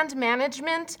directors and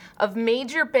management of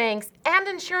major banks and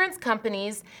insurance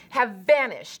companies have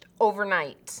vanished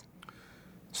overnight.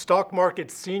 Stock market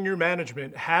senior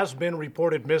management has been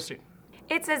reported missing.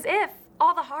 It's as if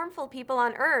all the harmful people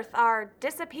on Earth are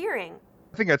disappearing.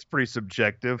 I think that's pretty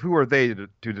subjective. Who are they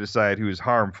to decide who's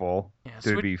harmful,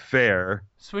 to be fair?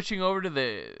 Switching over to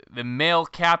the male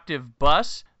captive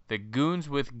bus, the goons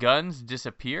with guns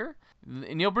disappear.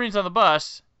 NEIL BREEN's on the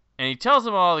bus, and he tells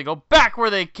them all to go back where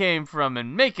they came from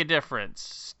and make a difference.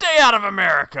 Stay out of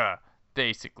America!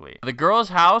 basically. The girl's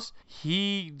house,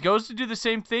 he goes to do the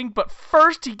same thing, but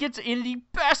first he gets in the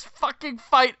best fucking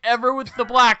fight ever with the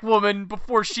black woman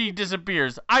before she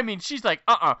disappears. I mean, she's like,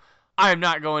 I am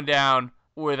not going down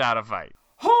without a fight.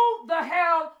 Who the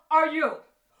hell are you?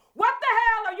 What the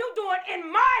hell are you doing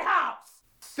in my house?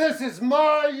 This is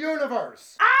my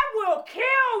universe. I will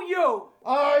kill you.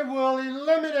 I will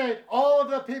eliminate all of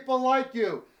the people like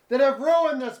you that have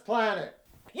ruined this planet.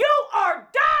 You are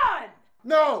done.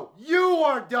 No, you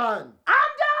are done.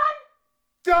 I'm done?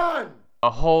 Done.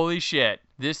 Holy shit.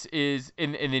 This is,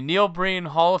 in the NEIL BREEN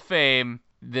Hall of Fame,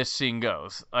 this scene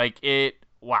goes.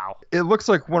 Wow. It looks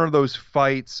like one of those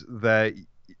fights that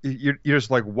you're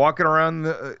just like walking around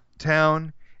the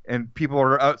town and people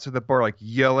are outside the bar like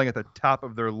yelling at the top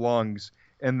of their lungs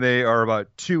and they are about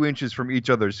 2 inches from each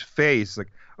other's face.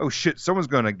 Like, oh shit, someone's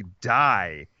going to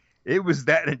die. It was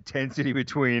that intensity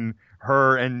between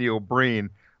her and NEIL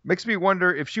BREEN. Makes me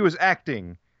wonder if she was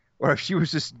acting or if she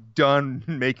was just done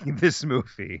making this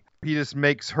movie. He just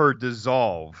makes her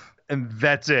dissolve, and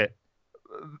that's it.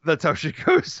 That's how she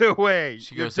goes away.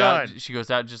 She goes out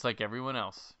just like everyone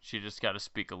else. She just got to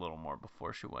speak a little more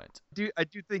before she went. I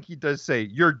do think he does say,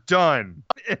 "You're done,"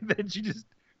 and then she just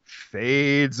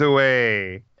fades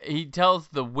away. He tells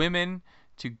the women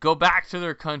to go back to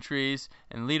their countries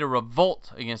and lead a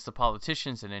revolt against the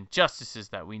politicians and injustices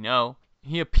that we know.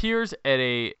 He appears at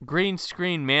a green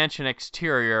screen mansion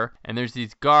exterior, and there's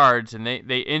these guards, and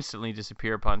they instantly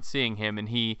disappear upon seeing him, and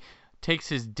he takes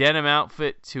his denim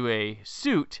outfit to a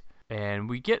suit, and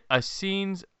we get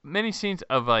many scenes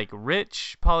of like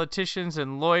rich politicians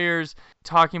and lawyers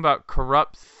talking about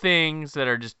corrupt things that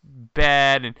are just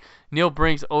bad, and NEIL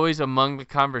BREEN's always among the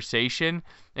conversation,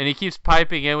 and he keeps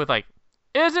piping in with like,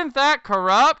 isn't that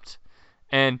corrupt?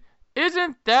 And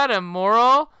isn't that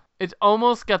immoral? It's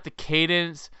almost got the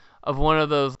cadence of one of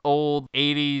those old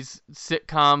 80s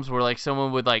sitcoms where like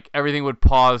someone would like, everything would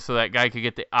pause so that guy could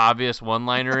get the obvious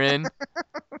one-liner in.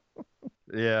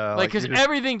 Yeah. Like, because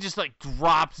everything just like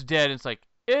drops dead. And it's like,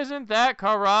 isn't that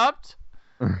corrupt?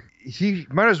 He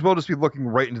might as well just be looking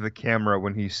right into the camera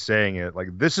when he's saying it. Like,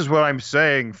 this is what I'm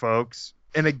saying, folks.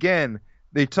 And again,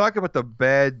 they talk about the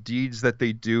bad deeds that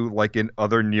they do, like in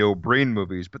other NEIL BREEN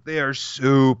movies, but they are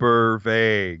super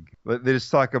vague. They just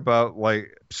talk about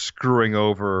like screwing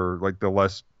over like the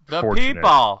less fortunate.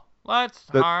 People. Let's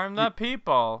harm the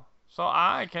people so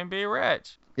I can be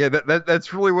rich. Yeah,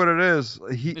 that's really what it is.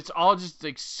 It's all just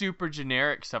like super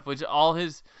generic stuff, which all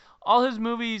his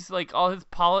movies, like all his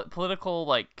political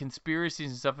like conspiracies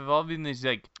and stuff, have all been these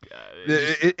like.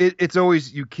 It's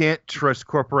always, you can't trust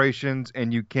corporations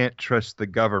and you can't trust the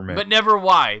government. But never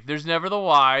why. There's never the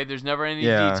why. There's never any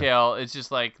detail. It's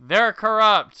just like, they're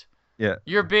corrupt. Yeah.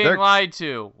 You're being lied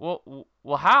to.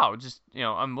 Well, how? Just,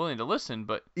 I'm willing to listen,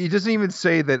 but he doesn't even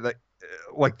say that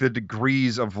like the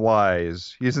degrees of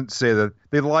lies. He doesn't say that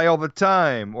they lie all the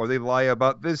time or they lie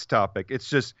about this topic. It's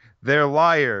just they're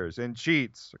liars and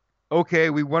cheats. Okay,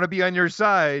 we want to be on your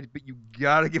side, but you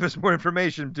gotta give us more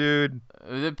information, dude.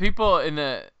 The people in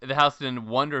the house didn't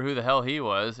wonder who the hell he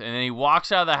was, and then he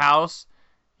walks out of the house,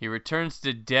 he returns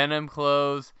to denim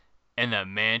clothes, and the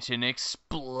mansion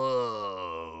explodes.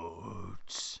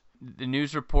 The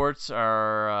news reports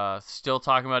are still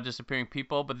talking about disappearing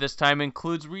people, but this time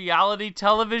includes reality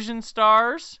television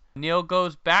stars. NEIL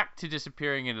goes back to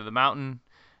disappearing into the mountain,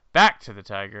 back to the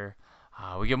tiger.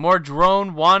 We get more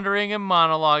drone wandering and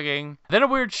monologuing. Then a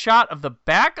weird shot of the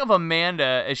back of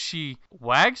Amanda as she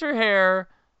wags her hair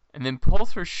and then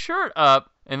pulls her shirt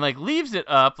up and like leaves it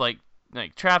up, like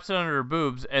traps it under her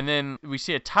boobs. And then we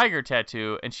see a tiger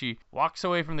tattoo and she walks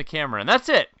away from the camera, and that's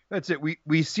it. That's it.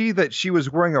 We see that she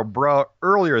was wearing a bra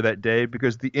earlier that day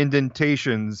because the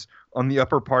indentations on the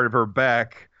upper part of her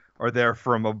back are there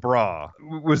from a bra.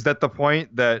 Was that the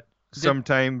point, that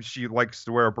sometimes she likes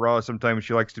to wear a bra, sometimes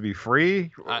she likes to be free?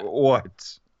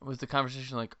 What? Was the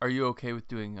conversation like, are you okay with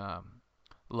doing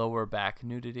lower back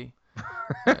nudity?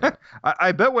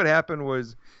 I bet what happened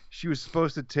was she was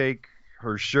supposed to take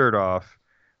her shirt off,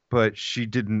 but she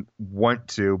didn't want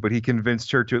to, but he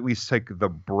convinced her to at least take the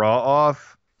bra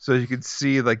off so you could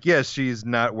see, like, yes, she's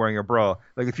not wearing a bra.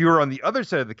 Like, if you were on the other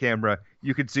side of the camera,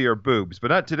 you could see her boobs, but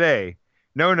not today.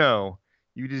 No.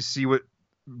 You just see what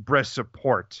breast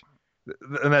support.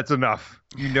 And that's enough.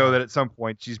 You know that at some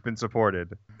point she's been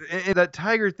supported. And that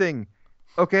tiger thing,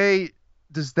 okay,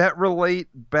 does that relate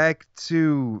back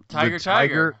to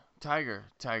Tiger?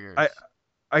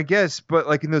 I guess, but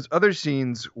like in those other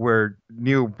scenes where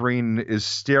NEIL BREEN is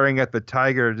staring at the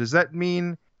tiger, does that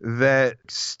mean that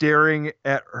staring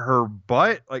at her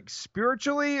butt, like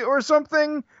spiritually or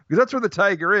something? Because that's where the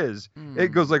tiger is. It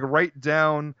goes like right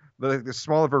down the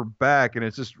small of her back, and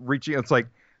it's just reaching. It's like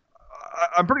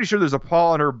I'm pretty sure there's a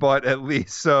paw on her butt at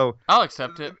least. So I'll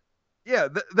accept it. Yeah,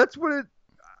 that's what it.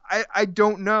 I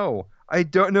don't know. I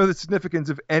don't know the significance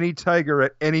of any tiger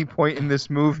at any point in this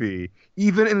movie.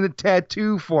 Even in the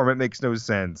tattoo form, it makes no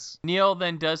sense. Neil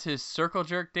then does his circle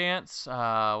jerk dance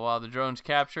while the drone's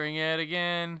capturing it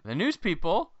again. The news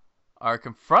people are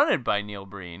confronted by Neil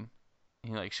Breen.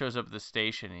 He shows up at the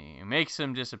station and he makes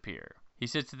him disappear. He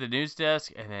sits at the news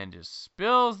desk and then just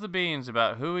spills the beans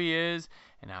about who he is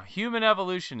and how human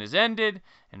evolution has ended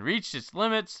and reached its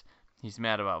limits. He's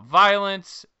mad about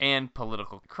violence and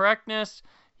political correctness.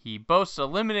 He boasts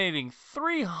eliminating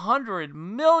 300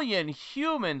 million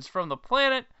humans from the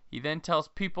planet. He then tells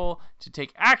people to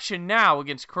take action now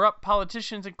against corrupt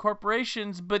politicians and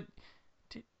corporations, but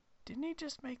didn't he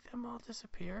just make them all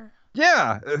disappear?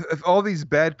 Yeah, if all these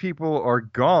bad people are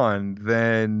gone,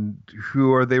 then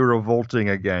who are they revolting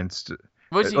against?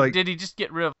 Did he just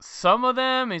get rid of some of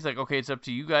them? He's like, okay, it's up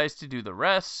to you guys to do the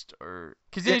rest, or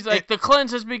because he's like, the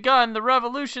cleanse has begun, the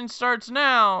revolution starts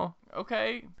now.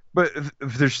 Okay. But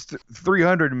if there's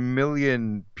 300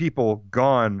 million people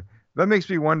gone, that makes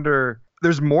me wonder,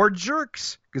 there's more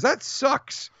jerks? Because that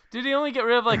sucks. Did he only get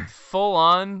rid of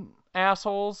full-on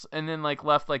assholes and then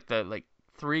left the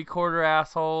three-quarter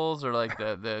assholes or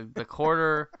the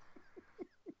quarter?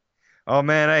 Oh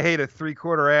man, I hate a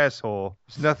three-quarter asshole.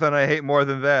 There's nothing I hate more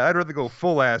than that. I'd rather go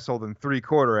full asshole than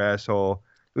three-quarter asshole.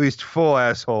 At least full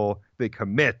asshole, they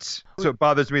commit. So it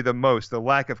bothers me the most, the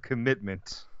lack of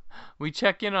commitment. We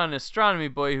check in on Astronomy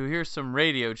Boy, who hears some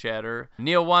radio chatter.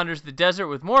 Neil wanders the desert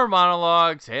with more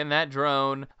monologues and that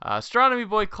drone. Astronomy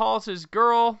Boy calls his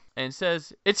girl and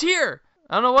says, "It's here!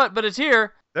 I don't know what, but it's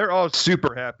here." They're all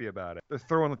super happy about it. They're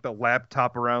throwing the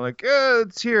laptop around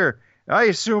it's here. I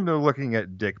assume they're looking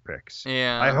at dick pics.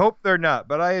 Yeah. I hope they're not,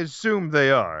 but I assume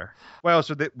they are. Why else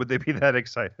would they be that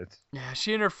excited? Yeah,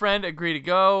 she and her friend agree to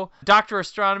go. Dr.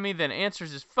 Astronomy then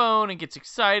answers his phone and gets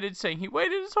excited, saying he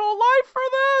waited his whole life for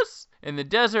this. In the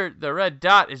desert, the red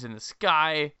dot is in the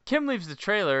sky. Kim leaves the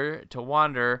trailer to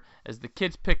wander as the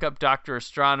kids pick up Dr.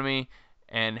 Astronomy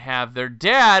and have their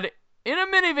dad in a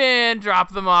minivan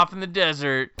drop them off in the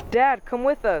desert. Dad, come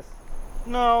with us.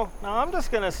 No, I'm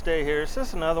just going to stay here. It's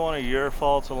just another one of your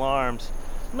false alarms.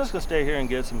 I'm just going to stay here and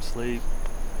get some sleep.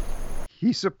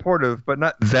 He's supportive, but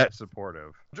not that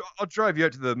supportive. I'll drive you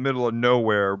out to the middle of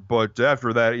nowhere, but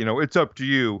after that, it's up to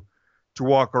you to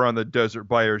walk around the desert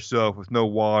by yourself with no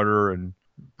water and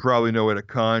probably no way to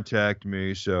contact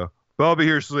me, but I'll be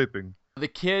here sleeping. The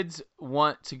kids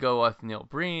want to go with Neil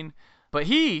Breen, but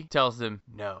he tells them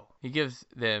no. He gives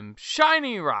them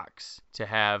shiny rocks to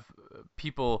have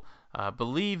people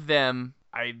believe them,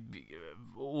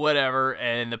 whatever,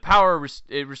 and the power,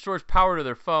 it restores power to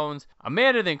their phones.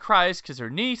 Amanda then cries because her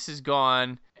niece is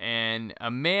gone, and a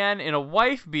man in a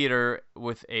wife beater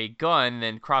with a gun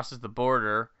then crosses the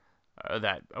border,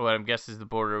 what I'm guessing is the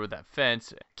border with that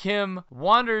fence. Kim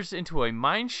wanders into a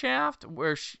mine shaft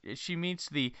where she meets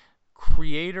the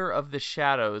creator of the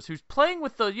shadows, who's playing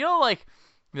with the,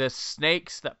 the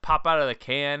snakes that pop out of the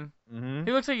can. Mm-hmm.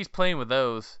 He looks like he's playing with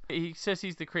those. He says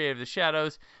he's the creator of the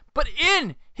shadows, but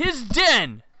in his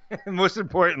den, most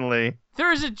importantly,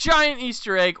 there is a giant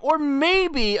Easter egg, or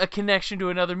maybe a connection to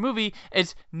another movie.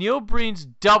 It's Neil Breen's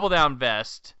double down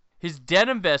vest, his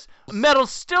denim vest, metal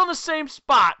still in the same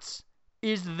spots,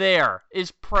 is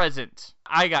present.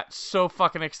 I got so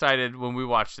fucking excited when we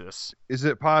watched this. Is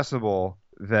it possible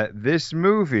that this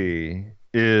movie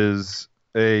is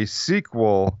a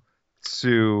sequel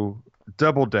to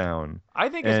Double Down? I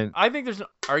think there's an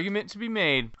argument to be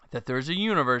made that there's a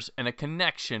universe and a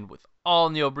connection with all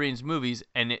Neil Breen's movies,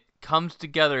 and it comes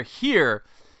together here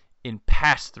in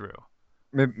Pass-Through.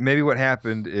 Maybe what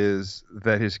happened is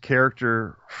that his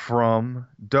character from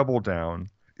Double Down,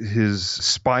 his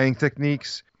spying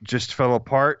techniques just fell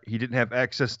apart. He didn't have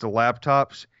access to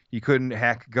laptops. He couldn't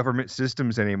hack government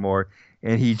systems anymore,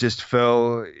 and he just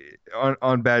fell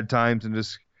on bad times and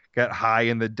just got high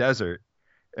in the desert.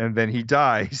 And then he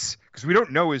dies because we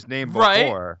don't know his name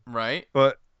before. Right.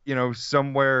 But,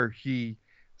 somewhere he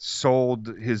sold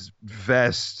his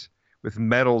vest with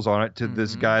medals on it to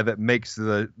this guy that makes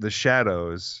the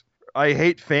shadows. I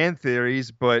hate fan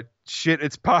theories, but shit,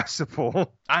 it's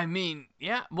possible. I mean,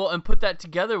 yeah. Well, and put that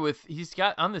together with he's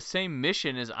got on the same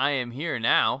mission as I Am Here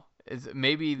Now.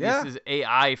 Maybe this is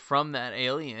AI from that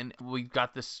alien. We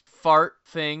got this fart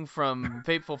thing from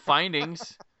Fateful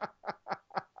Findings.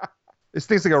 This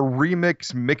thing's like a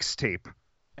remix mixtape.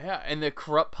 Yeah, and the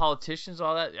corrupt politicians,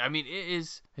 all that. I mean,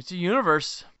 it's a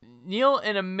universe. Neil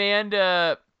and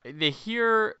Amanda They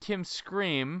hear Kim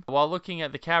scream while looking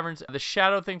at the caverns. The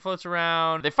shadow thing floats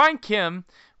around. They find Kim,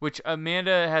 which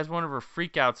Amanda has one of her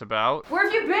freakouts about. Where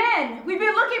have you been? We've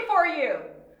been looking for you.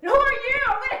 Who are you?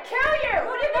 I'm gonna kill you.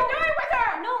 What have you been doing with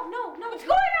her? No. What's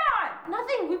going on?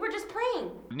 Nothing. We were just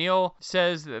playing. Neil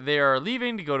says that they are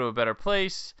leaving to go to a better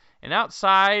place. And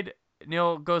outside,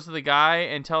 Neil goes to the guy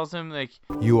and tells him, like,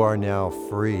 You are now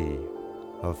free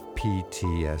of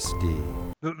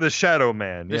PTSD. The Shadow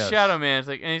Man. The Shadow Man's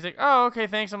like, and he's like, oh, okay,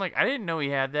 thanks. I'm like, I didn't know he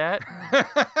had that.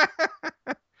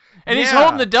 And he's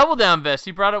holding the double down vest.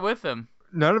 He brought it with him.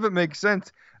 None of it makes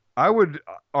sense. I would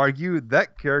argue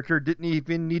that character didn't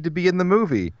even need to be in the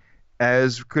movie,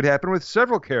 as could happen with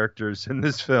several characters in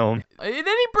this film. And then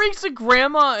he brings the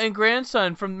grandma and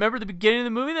grandson from, remember the beginning of the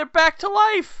movie? They're back to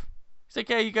life. He's like,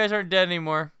 hey, you guys aren't dead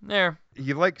anymore. There.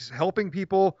 He likes helping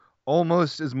people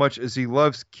almost as much as he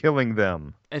loves killing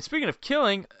them. And speaking of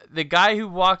killing, the guy who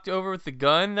walked over with the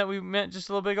gun that we met just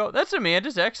a little bit ago, that's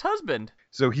Amanda's ex-husband.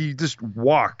 So he just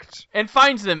walked. And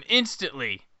finds them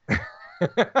instantly.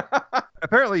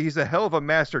 Apparently he's a hell of a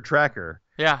master tracker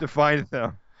to find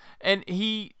them. And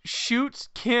he shoots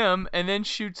Kim and then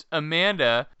shoots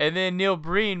Amanda, and then Neil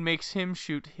Breen makes him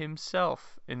shoot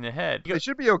himself in the head. It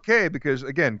should be okay because,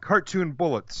 again, cartoon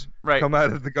bullets come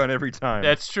out of the gun every time.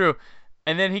 That's true.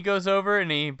 And then he goes over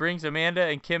and he brings Amanda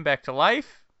and Kim back to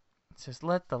life. He says,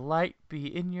 let the light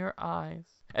be in your eyes.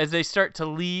 As they start to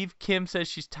leave, Kim says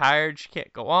she's tired. She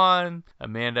can't go on.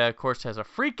 Amanda, of course, has a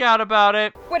freak out about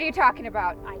it. What are you talking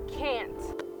about? I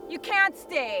can't. You can't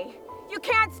stay. You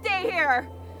can't stay here.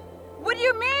 What do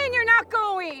you mean you're not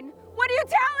going? What are you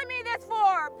telling me this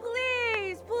for?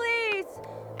 Please.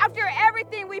 After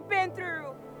everything we've been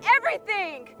through.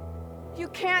 Everything. You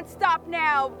can't stop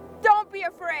now. Don't be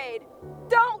afraid.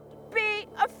 Don't be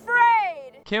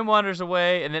afraid. Kim wanders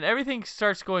away, and then everything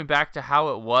starts going back to how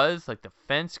it was. Like, the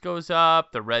fence goes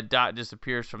up, the red dot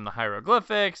disappears from the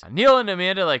hieroglyphics. Neil and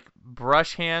Amanda, like,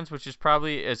 brush hands, which is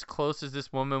probably as close as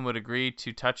this woman would agree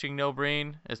to touching Neil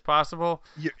Breen as possible.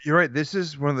 You're right. This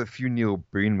is one of the few Neil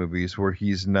Breen movies where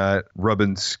he's not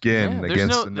rubbing skin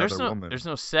against another woman. There's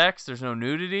no sex. There's no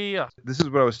nudity. This is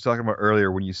what I was talking about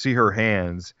earlier. When you see her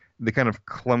hands, they kind of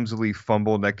clumsily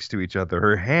fumble next to each other.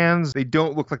 Her hands, they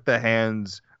don't look like the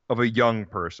hands of a young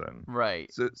person.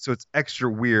 Right. So it's extra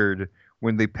weird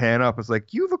when they pan up. It's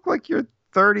like, you look like you're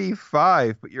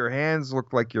 35, but your hands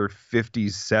look like you're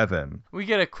 57. We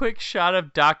get a quick shot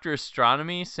of Dr.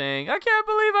 Astronomy saying, I can't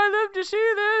believe I lived to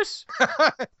see this.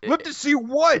 Lived to see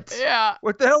what? Yeah.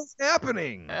 What the hell's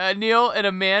happening? Neil and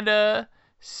Amanda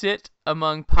sit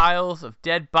among piles of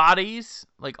dead bodies,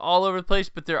 like all over the place,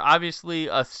 but they're obviously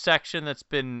a section that's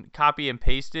been copy and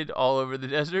pasted all over the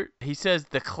desert. He says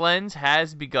the cleanse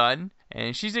has begun,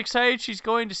 and she's excited she's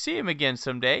going to see him again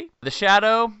someday. The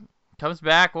shadow comes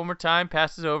back one more time,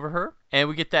 passes over her, and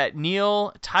we get that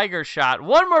Neil tiger shot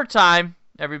one more time,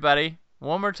 everybody.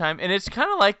 One more time. And it's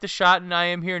kind of like the shot in I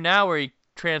Am Here Now where he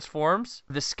transforms.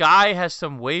 The sky has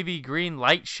some wavy green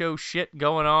light show shit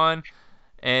going on.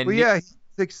 And well, yeah, he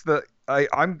thinks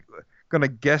I'm gonna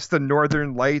guess the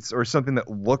Northern Lights or something that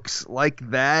looks like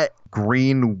that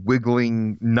green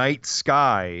wiggling night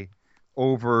sky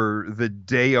over the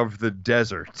day of the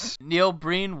desert. Neil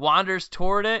Breen wanders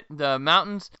toward it, the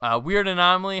mountains. A weird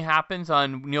anomaly happens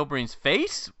on Neil Breen's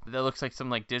face. That looks like some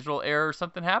like digital error or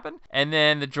something happened. And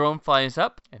then the drone flies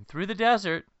up and through the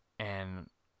desert, and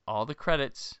all the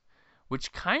credits,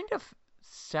 which kind of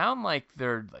sound like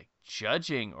they're like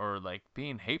judging or like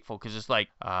being hateful, because it's like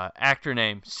actor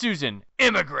name Susan,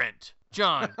 immigrant.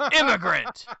 John,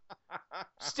 immigrant.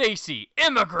 Stacy,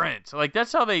 immigrant. Like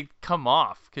that's how they come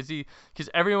off, because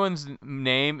everyone's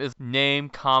name is name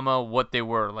comma what they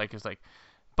were. Like it's like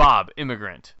Bob,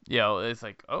 immigrant. You know, it's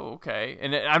like, oh, okay.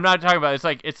 And I'm not talking about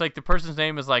it's like the person's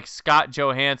name is like Scott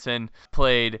Johansson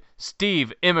played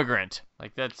Steve, immigrant.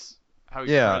 Like that's how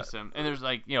he pronounces him. And there's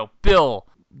like, you know, Bill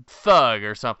Thug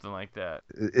or something like that.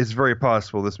 It's very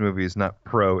possible this movie is not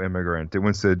pro-immigrant. It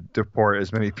wants to deport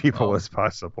as many people as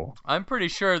possible. I'm pretty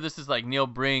sure this is like Neil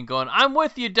Breen going, I'm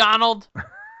with you, Donald.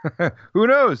 Who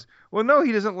knows? Well, no,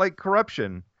 he doesn't like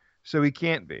corruption, so he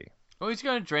can't be. Well, he's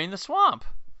going to drain the swamp.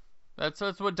 That's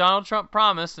what Donald Trump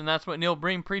promised, and that's what Neil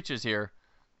Breen preaches here.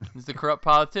 Is the corrupt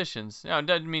politicians. Now, it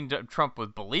doesn't mean Trump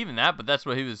would believe in that, but that's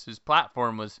what his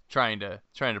platform was trying to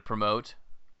promote.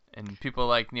 And people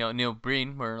like Neil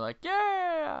Breen were like,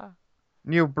 yeah.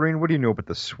 Neil Breen, what do you know about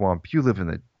the swamp? You live in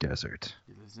the desert.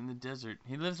 He lives in the desert.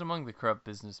 He lives among the corrupt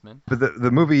businessmen. But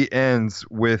the movie ends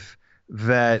with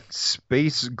that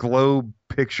space globe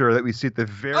picture that we see at the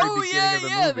very beginning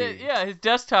of the movie. His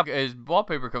desktop, his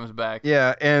wallpaper comes back.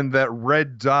 Yeah, and that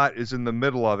red dot is in the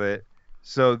middle of it.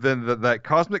 So then that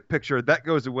cosmic picture, that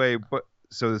goes away, but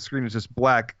so the screen is just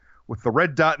black with the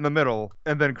red dot in the middle,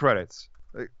 and then credits.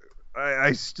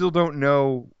 I still don't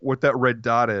know what that red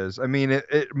dot is. I mean,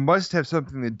 it must have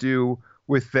something to do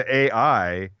with the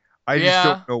AI. I just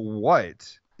don't know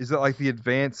what. Is it like the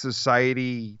Advanced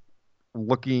Society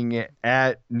looking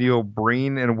at Neil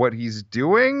Breen and what he's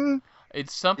doing?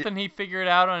 It's something he figured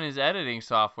out on his editing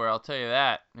software, I'll tell you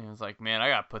that. And he was like, man, I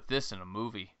got to put this in a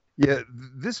movie. Yeah,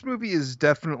 this movie is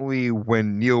definitely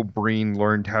when Neil Breen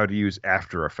learned how to use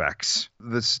After Effects.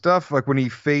 The stuff, like when he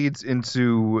fades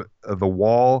into the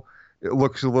wall, it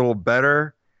looks a little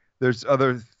better. There's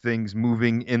other things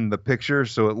moving in the picture,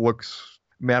 so it looks,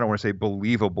 I don't want to say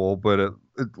believable, but it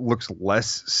looks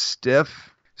less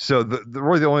stiff. So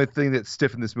really the only thing that's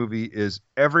stiff in this movie is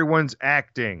everyone's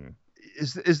acting.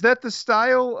 Is that the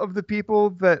style of the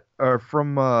people that are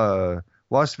from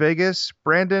Las Vegas,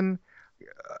 Brandon?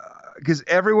 Because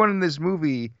everyone in this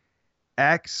movie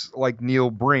acts like Neil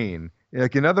Breen.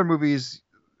 Like in other movies,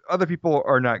 other people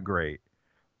are not great.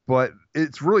 But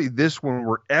it's really this one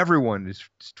where everyone is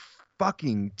just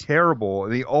fucking terrible.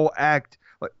 They all act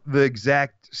like the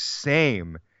exact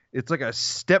same. It's like a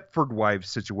Stepford Wives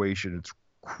situation. It's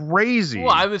crazy.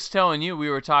 Well, I was telling you,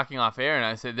 we were talking off air, and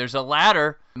I said, there's a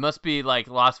ladder. It must be like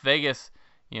Las Vegas.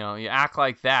 You know, you act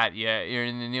like that. Yeah, you're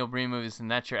in the Neil Breen movies,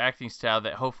 and that's your acting style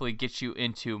that hopefully gets you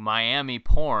into Miami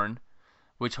porn,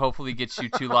 which hopefully gets you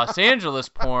to Los Angeles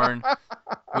porn,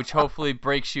 which hopefully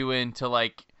breaks you into,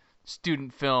 like,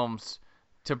 student films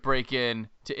to break in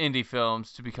to indie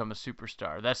films to become a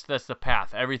superstar. That's the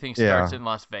path. Everything starts in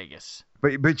Las Vegas.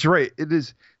 But you're right. It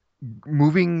is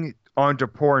moving onto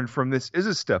porn from this is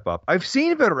a step up. I've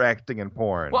seen better acting in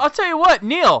porn. Well, I'll tell you what,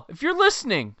 Neil, if you're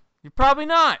listening, you're probably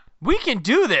not. We can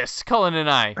do this, Cullen and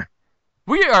I.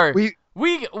 We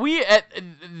at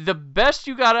the best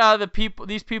you got out of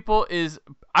these people is,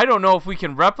 I don't know if we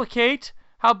can replicate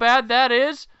how bad that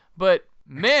is, but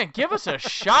man, give us a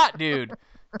shot, dude.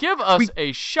 Give us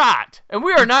a shot. And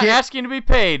we are not asking to be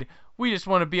paid. We just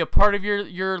want to be a part of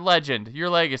your legend, your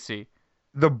legacy.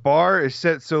 The bar is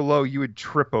set so low you would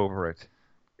trip over it.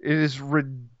 It is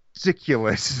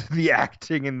ridiculous, the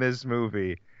acting in this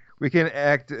movie. We can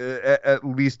act at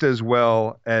least as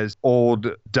well as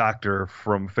old doctor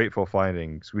from Fateful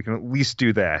Findings. We can at least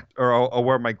do that. Or I'll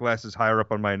wear my glasses higher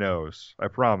up on my nose. I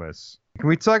promise. Can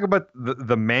we talk about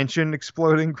the mansion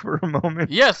exploding for a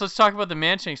moment? Yes, let's talk about the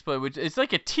mansion exploding. Which it's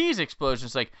like a tease explosion.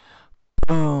 It's like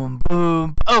boom,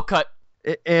 boom. Oh, cut.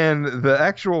 And the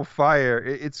actual fire,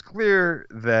 it's clear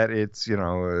that it's,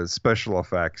 special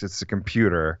effects. It's a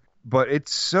computer. But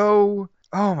it's so...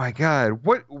 Oh my God!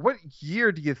 What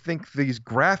year do you think these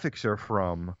graphics are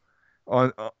from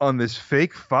on this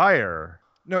fake fire?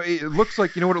 No, it looks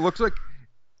like, you know what it looks like?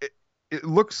 It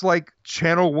looks like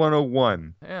Channel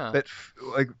 101. Yeah. That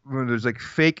like when there's like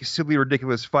fake, silly,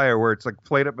 ridiculous fire where it's like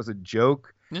played up as a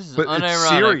joke. This is but unironic. It's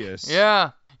serious.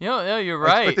 Yeah. Yeah, you're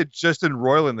right. It's like the Justin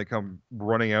Roiland that come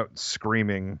running out and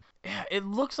screaming. Yeah, it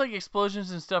looks like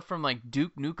explosions and stuff from like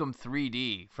Duke Nukem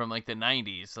 3D from like the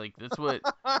 90s. Like that's what.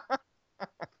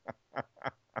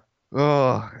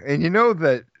 Oh, and you know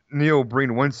that Neil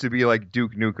Breen wants to be like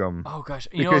Duke Nukem. Oh gosh,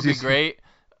 you know what'd be great?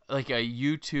 Like a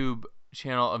YouTube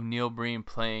channel of Neil Breen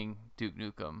playing Duke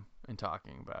Nukem and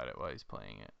talking about it while he's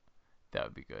playing it. That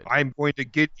would be good. I'm going to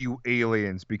get you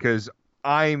aliens because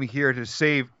I'm here to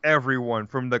save everyone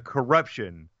from the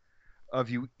corruption of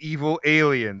you evil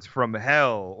aliens from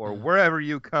hell or wherever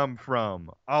you come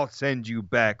from. I'll send you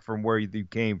back from where you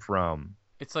came from.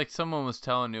 It's like someone was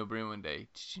telling Neil Breen one day,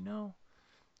 did you know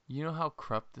how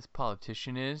corrupt this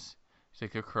politician is? He's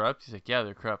like, they're corrupt? He's like, yeah,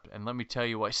 they're corrupt. And let me tell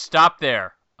you why. Stop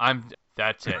there.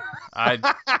 That's it.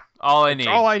 All I need.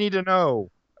 That's all I need to know.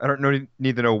 I don't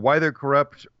need to know why they're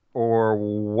corrupt or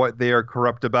what they are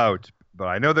corrupt about. But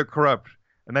I know they're corrupt,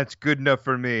 and that's good enough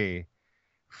for me.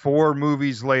 4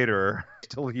 movies later,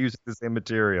 still using the same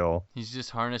material. He's just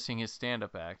harnessing his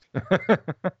stand-up act.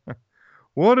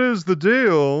 What is the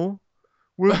deal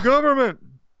with government?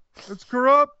 It's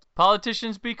corrupt.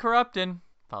 Politicians be corrupting.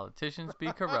 Politicians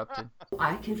be corrupted.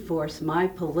 I can force my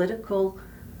political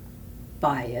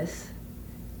bias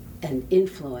and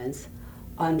influence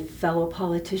on fellow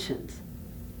politicians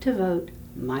to vote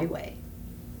my way.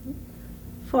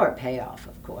 For a payoff,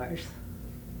 of course.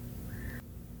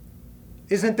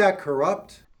 Isn't that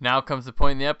corrupt? Now comes the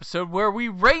point in the episode where we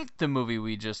rate the movie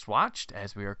we just watched.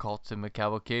 As we are cults in the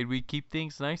cavalcade, we keep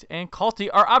things nice and culty.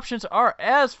 Our options are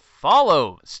as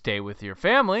follows. Stay with your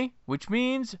family, which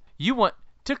means you want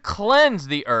to cleanse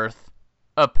the earth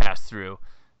of pass-through.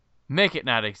 Make it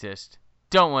not exist.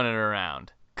 Don't want it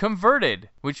around. Converted,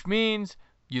 which means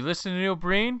You listen to Neil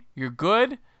Breen, you're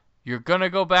good. You're going to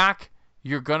go back.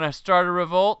 You're going to start a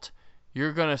revolt.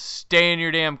 You're going to stay in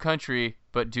your damn country,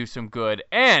 but do some good.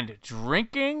 And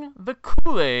drinking the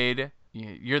Kool-Aid,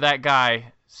 you're that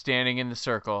guy standing in the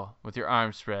circle with your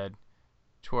arms spread,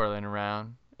 twirling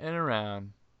around and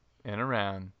around and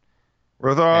around.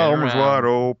 With arms wide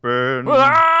open. With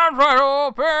arms wide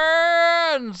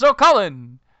open. So,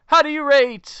 Cullen, how do you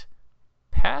rate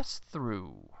Pass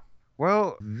Through?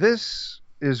 Well, this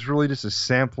is really just a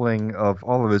sampling of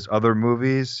all of his other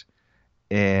movies.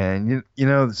 And, you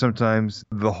know, sometimes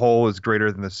the whole is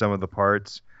greater than the sum of the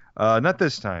parts. Not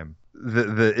this time.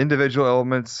 The individual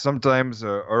elements sometimes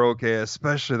are okay,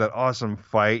 especially that awesome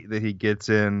fight that he gets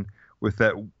in with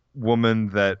that woman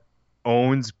that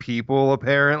owns people,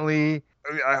 apparently.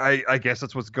 I guess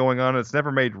that's what's going on. It's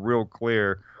never made real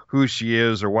clear who she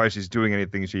is or why she's doing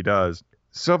anything she does.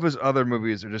 Some of his other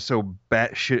movies are just so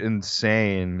batshit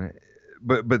insane.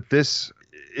 But this,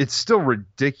 it's still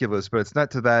ridiculous, but it's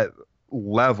not to that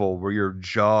level where your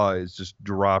jaw is just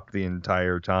dropped the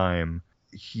entire time.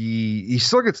 He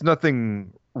still gets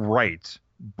nothing right,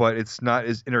 but it's not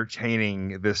as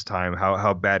entertaining this time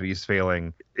how bad he's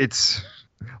failing. It's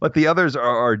like the others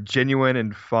are genuine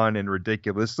and fun and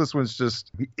ridiculous. This one's just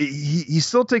he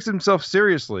still takes himself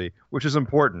seriously, which is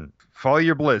important. Follow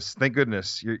your bliss. Thank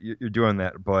goodness you're doing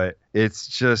that, but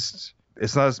it's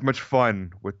not as much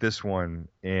fun with this one.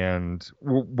 And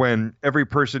when every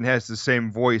person has the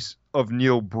same voice of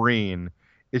Neil Breen,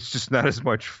 it's just not as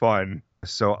much fun.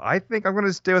 So I think I'm going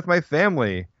to stay with my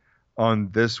family on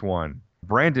this one.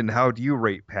 Brandon, how do you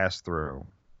rate Pass Through?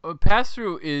 Pass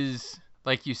Through is,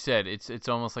 like you said, it's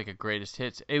almost like a greatest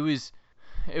hits. It was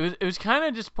kind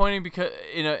of disappointing because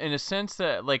in a sense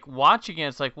that, like, watching it,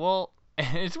 it's like, well,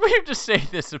 it's weird to say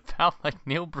this about like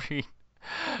Neil Breen.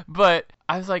 But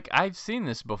I was like, I've seen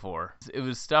this before. It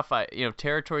was stuff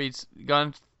territory's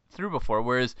gone through before.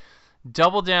 Whereas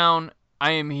Double Down,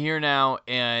 I Am Here Now,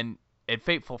 and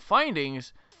Fateful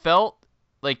Findings felt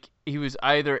like he was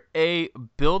either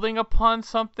building upon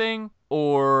something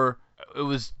or it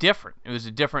was different. It was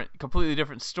a completely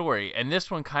different story. And this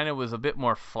one kind of was a bit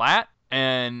more flat,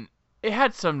 and it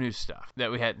had some new stuff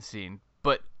that we hadn't seen,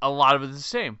 but a lot of it is the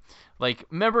same. Like,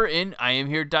 remember in I Am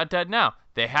Here ... Now,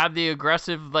 they have the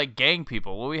aggressive, like, gang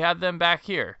people. Well, we have them back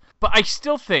here. But I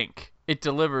still think it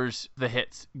delivers the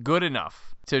hits good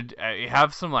enough to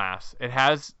have some laughs. It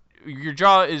has, your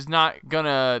jaw is not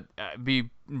gonna be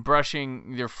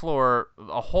brushing your floor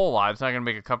a whole lot. It's not gonna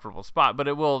make a comfortable spot, but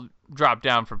it will drop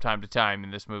down from time to time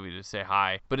in this movie to say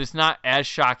hi. But it's not as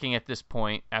shocking at this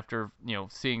point after,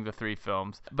 seeing the 3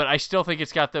 films. But I still think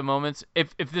it's got the moments.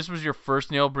 If this was your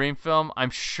first Neil Breen film,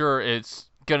 I'm sure it's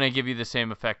gonna give you the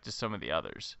same effect as some of the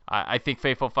others. I think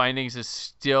Fateful Findings is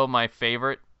still my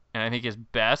favorite, and I think is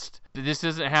best. This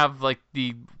doesn't have like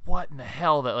the what in the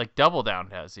hell that like Double Down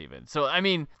has even. So I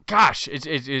mean, gosh,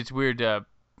 it's weird.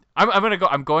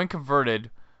 I'm going converted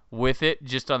with it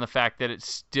just on the fact that it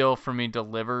still for me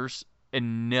delivers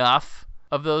enough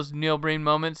of those Neil Breen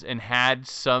moments and had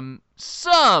some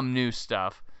new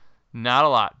stuff. Not a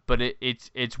lot, but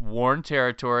it's worn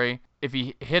territory. If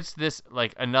he hits this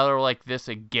like another like this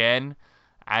again,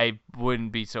 I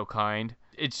wouldn't be so kind.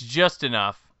 It's just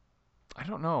enough. I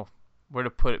don't know where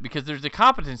to put it because there's a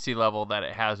competency level that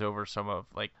it has over some of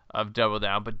Double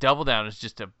Down, but Double Down is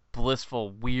just a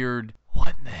blissful, weird,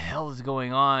 what in the hell is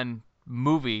going on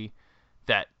movie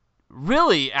that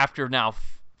really after now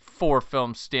 4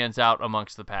 films stands out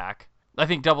amongst the pack. I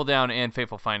think Double Down and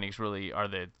Fateful Findings really are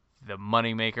the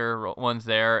moneymaker ones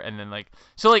there, and then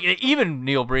even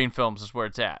Neil Breen films is where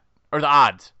it's at, or the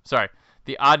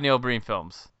odd Neil Breen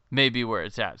films may be where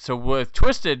it's at. So with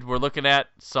Twisted, we're looking at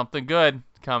something good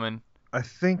coming. I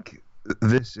think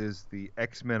this is the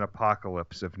X-Men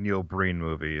apocalypse of Neil Breen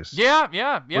movies. Yeah.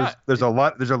 There's a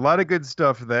lot of good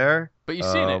stuff there. But you've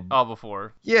seen it all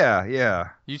before. Yeah.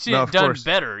 You've seen it done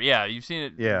better. Yeah, you've seen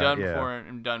it done before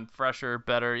and done fresher,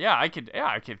 better. Yeah, I could.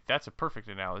 That's a perfect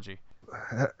analogy.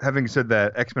 Having said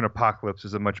that, X-Men Apocalypse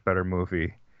is a much better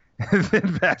movie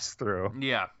than Pass Through.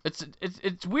 Yeah,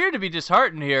 it's weird to be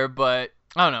disheartened here, but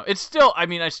I don't know. It's still,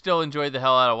 I still enjoyed the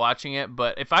hell out of watching it.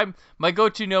 But my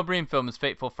go-to Neil Breen film is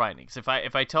Fateful Findings. If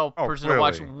I tell a person to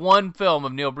watch one film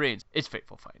of Neil Breen's, it's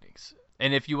Fateful Findings.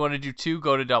 And if you want to do 2,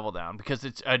 go to Double Down because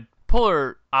it's a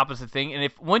polar opposite thing. And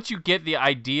once you get the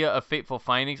idea of Fateful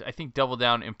Findings, I think Double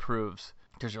Down improves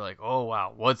because you're like, oh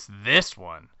wow, what's this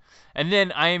one? And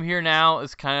then I Am Here Now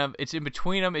is it's in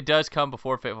between them. It does come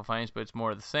before Fateful Findings, but it's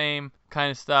more of the same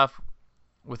kind of stuff.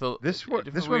 This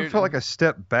one felt like a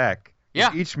step back.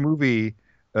 Yeah. Each movie,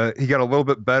 he got a little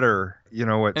bit better,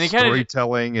 at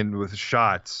storytelling and with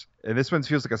shots. And this one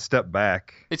feels like a step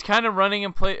back. It's kind of running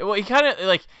in place. Well, he kind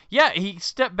of he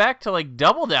stepped back to like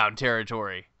Double Down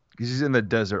territory. Because he's in the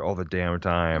desert all the damn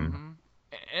time. Mm-hmm.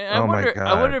 And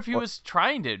I wonder if he was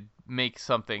trying to make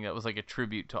something that was like a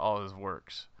tribute to all his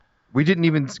works. We didn't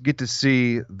even get to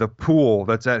see the pool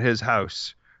that's at his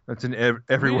house. That's in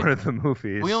every one of the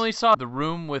movies. We only saw the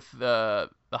room with the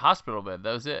hospital bed.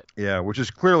 That was it. Yeah, which is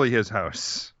clearly his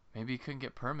house. Maybe he couldn't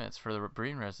get permits for the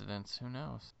Breen residents. Who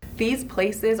knows? These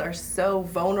places are so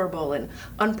vulnerable and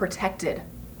unprotected.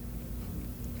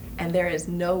 And there is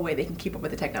no way they can keep up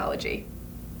with the technology.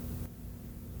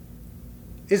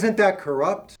 Isn't that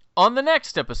corrupt? On the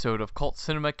next episode of Cult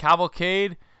Cinema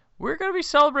Cavalcade, we're going to be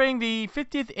celebrating the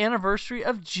 50th anniversary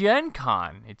of Gen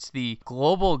Con. It's the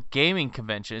global gaming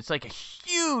convention. It's like a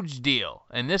huge deal.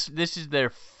 And this is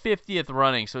their 50th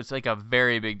running, so it's like a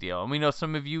very big deal. And we know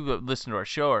some of you that listen to our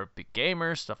show are big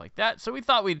gamers, stuff like that. So we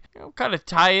thought we'd kind of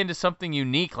tie into something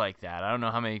unique like that. I don't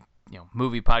know how many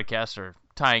movie podcasts are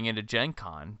tying into Gen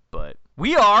Con, but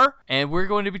we are. And we're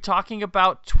going to be talking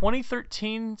about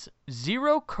 2013's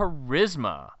Zero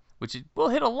Charisma, which will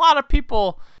hit a lot of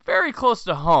people very close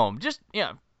to home. Just,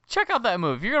 check out that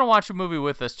movie. If you're going to watch a movie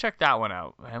with us, check that one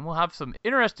out. And we'll have some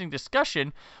interesting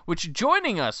discussion, which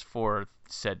joining us for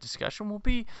said discussion will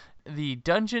be the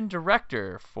dungeon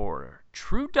director for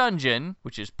True Dungeon,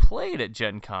 which is played at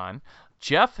Gen Con,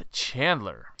 Jeff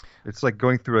Chandler. It's like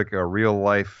going through like a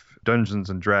real-life Dungeons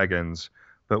and Dragons,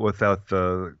 but without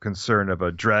the concern of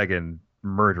a dragon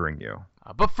murdering you.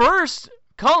 But first,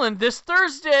 Cullen, this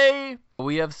Thursday,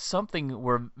 we have something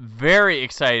we're very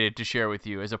excited to share with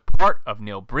you. As a part of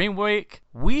NEIL BREEN Week,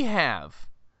 we have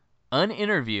an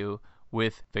interview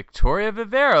with Victoria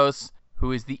Viveros,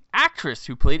 who is the actress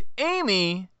who played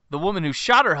Amy, the woman who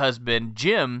shot her husband,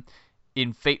 Jim,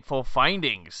 in Fateful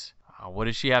Findings. What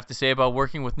does she have to say about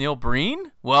working with NEIL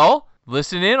BREEN? Well,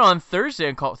 listen in on Thursday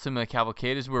on Cult Cinema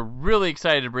Cavalcade, as we're really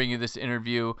excited to bring you this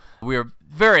interview. We are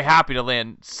very happy to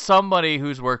land somebody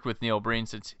who's worked with NEIL BREEN,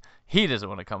 since he doesn't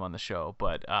want to come on the show.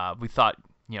 But we thought,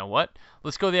 you know what?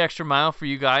 Let's go the extra mile for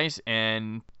you guys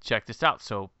and check this out.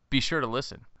 So be sure to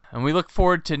listen. And we look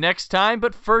forward to next time.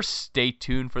 But first, stay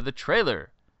tuned for the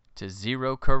trailer to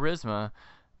Zero Charisma,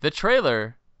 the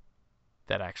trailer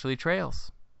that actually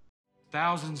trails.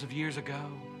 Thousands of years ago,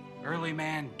 early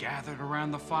man gathered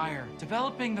around the fire,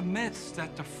 developing the myths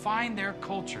that define their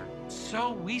culture.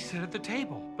 So we sit at the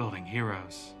table, building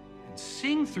heroes, and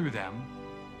sing through them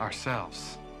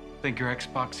ourselves. Think your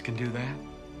Xbox can do that?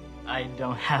 I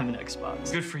don't have an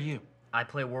Xbox. Good for you. I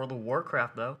play World of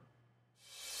Warcraft, though.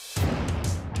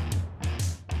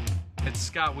 It's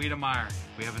Scott Wiedemeyer.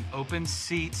 We have an open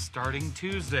seat starting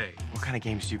Tuesday. What kind of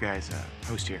games do you guys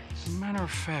host here? As a matter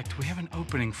of fact, we have an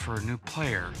opening for a new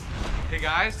player. Hey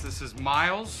guys, this is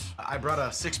Miles. I brought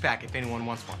a six-pack if anyone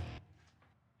wants one.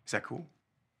 Is that cool?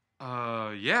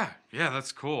 Yeah,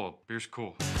 that's cool. Beer's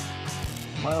cool.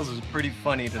 Miles is pretty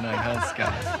funny tonight, huh,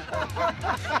 Scott?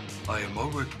 I am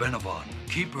Ulrich Benavon,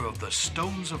 keeper of the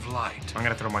Stones of Light. I'm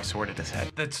gonna throw my sword at his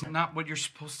head. That's not what you're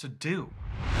supposed to do.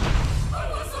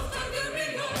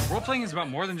 Role-playing is about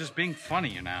more than just being funny,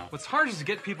 you know. What's hard is to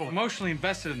get people emotionally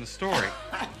invested in the story.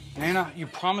 Nana, you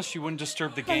promised you wouldn't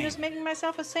disturb the game. I'm just making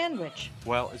myself a sandwich.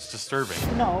 Well, it's disturbing.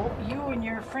 No, you and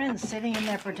your friends sitting in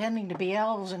there pretending to be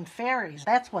elves and fairies.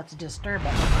 That's what's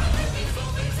disturbing.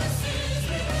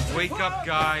 Wake up,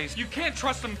 guys. You can't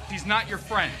trust him. He's not your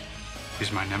friend.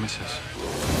 He's my nemesis.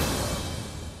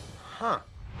 Huh.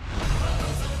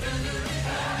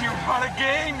 You want a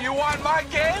game? You want my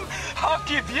game? I'll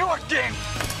give you a game.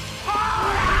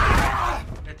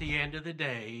 At the end of the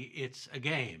day, it's a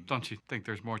game. Don't you think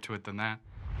there's more to it than that?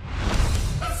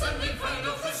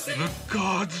 The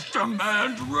gods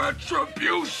demand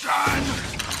retribution.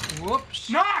 Whoops.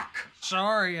 Knock!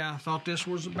 Sorry, I thought this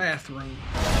was a bathroom.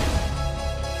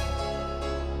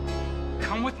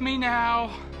 Come with me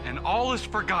now, and all is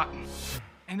forgotten.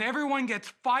 And everyone gets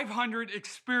 500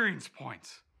 experience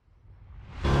points.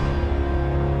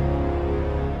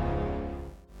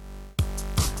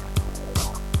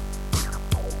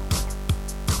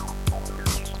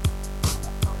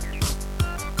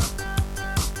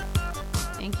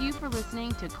 Thank you for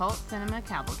listening to Cult Cinema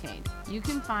Cavalcade. You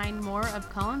can find more of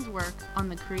Cullen's work on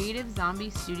the Creative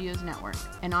Zombie Studios Network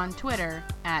and on Twitter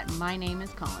at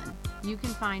MyNameIsCullen. You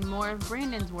can find more of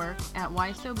Brandon's work at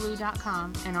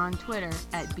whysoblue.com and on Twitter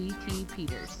at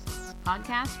BTPeters.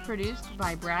 Podcast produced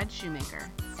by Brad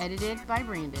Shoemaker. Edited by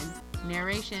Brandon.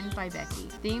 Narration by Becky.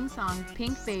 Theme song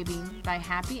Pink Baby by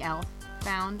Happy Elf.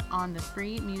 found on the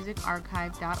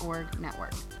freemusicarchive.org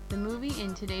network. The movie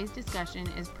in today's discussion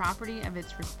is property of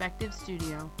its respective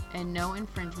studio, and no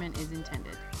infringement is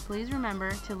intended. Please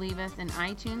remember to leave us an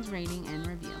iTunes rating and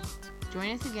review.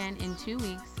 Join us again in 2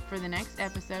 weeks for the next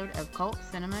episode of Cult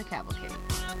Cinema Cavalcade.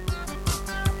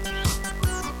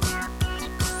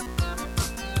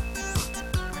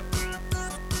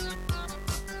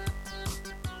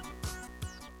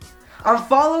 I'm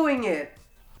following it.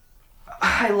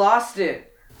 I lost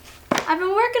it. I've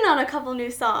been working on a couple new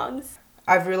songs.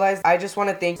 I've realized I just want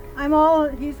to thank. I'm all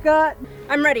he's got.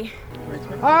 I'm ready.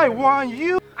 I want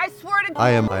you. I swear to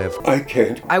God. I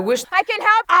can't. I wish I can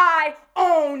help. I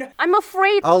own. I'm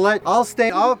afraid. I'll stay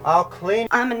up. I'll clean.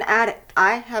 I'm an addict.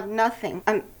 I have nothing.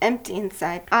 I'm empty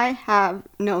inside. I have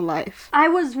no life. I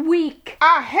was weak.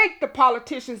 I hate the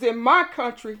politicians in my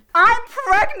country. I'm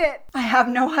pregnant. I have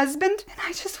no husband, and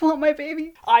I just want my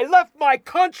baby. I left my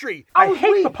country. I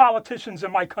hate the politicians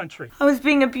in my country. I was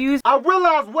being abused. I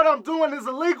realize what I'm doing is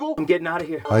illegal. I'm getting out of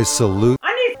here. I salute.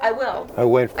 I will. I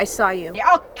went. I saw you.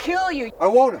 I'll kill you. I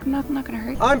won't. I'm not gonna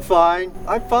hurt you. I'm fine.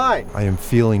 I am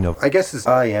feeling of. I guess it's.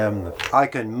 I am. I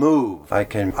can move. I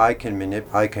can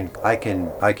manipulate.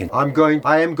 I'm going.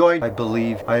 I am going. I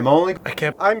believe. I am only. I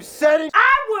can't. I'm setting.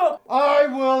 I will. I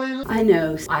will. I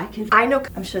know. I can. I know.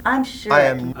 I'm sure. I'm sure. I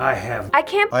am. I have. I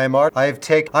can't. I am art. I have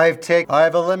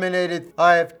eliminated.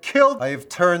 I have killed. I have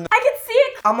turned. I can see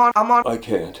it. I'm on. I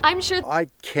can't. I'm sure. I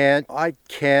can't. I'm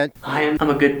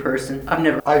a good person. I'm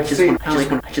not.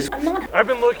 I've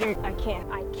been looking. I can't.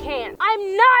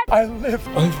 I'm not. I live.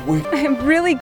 I'm really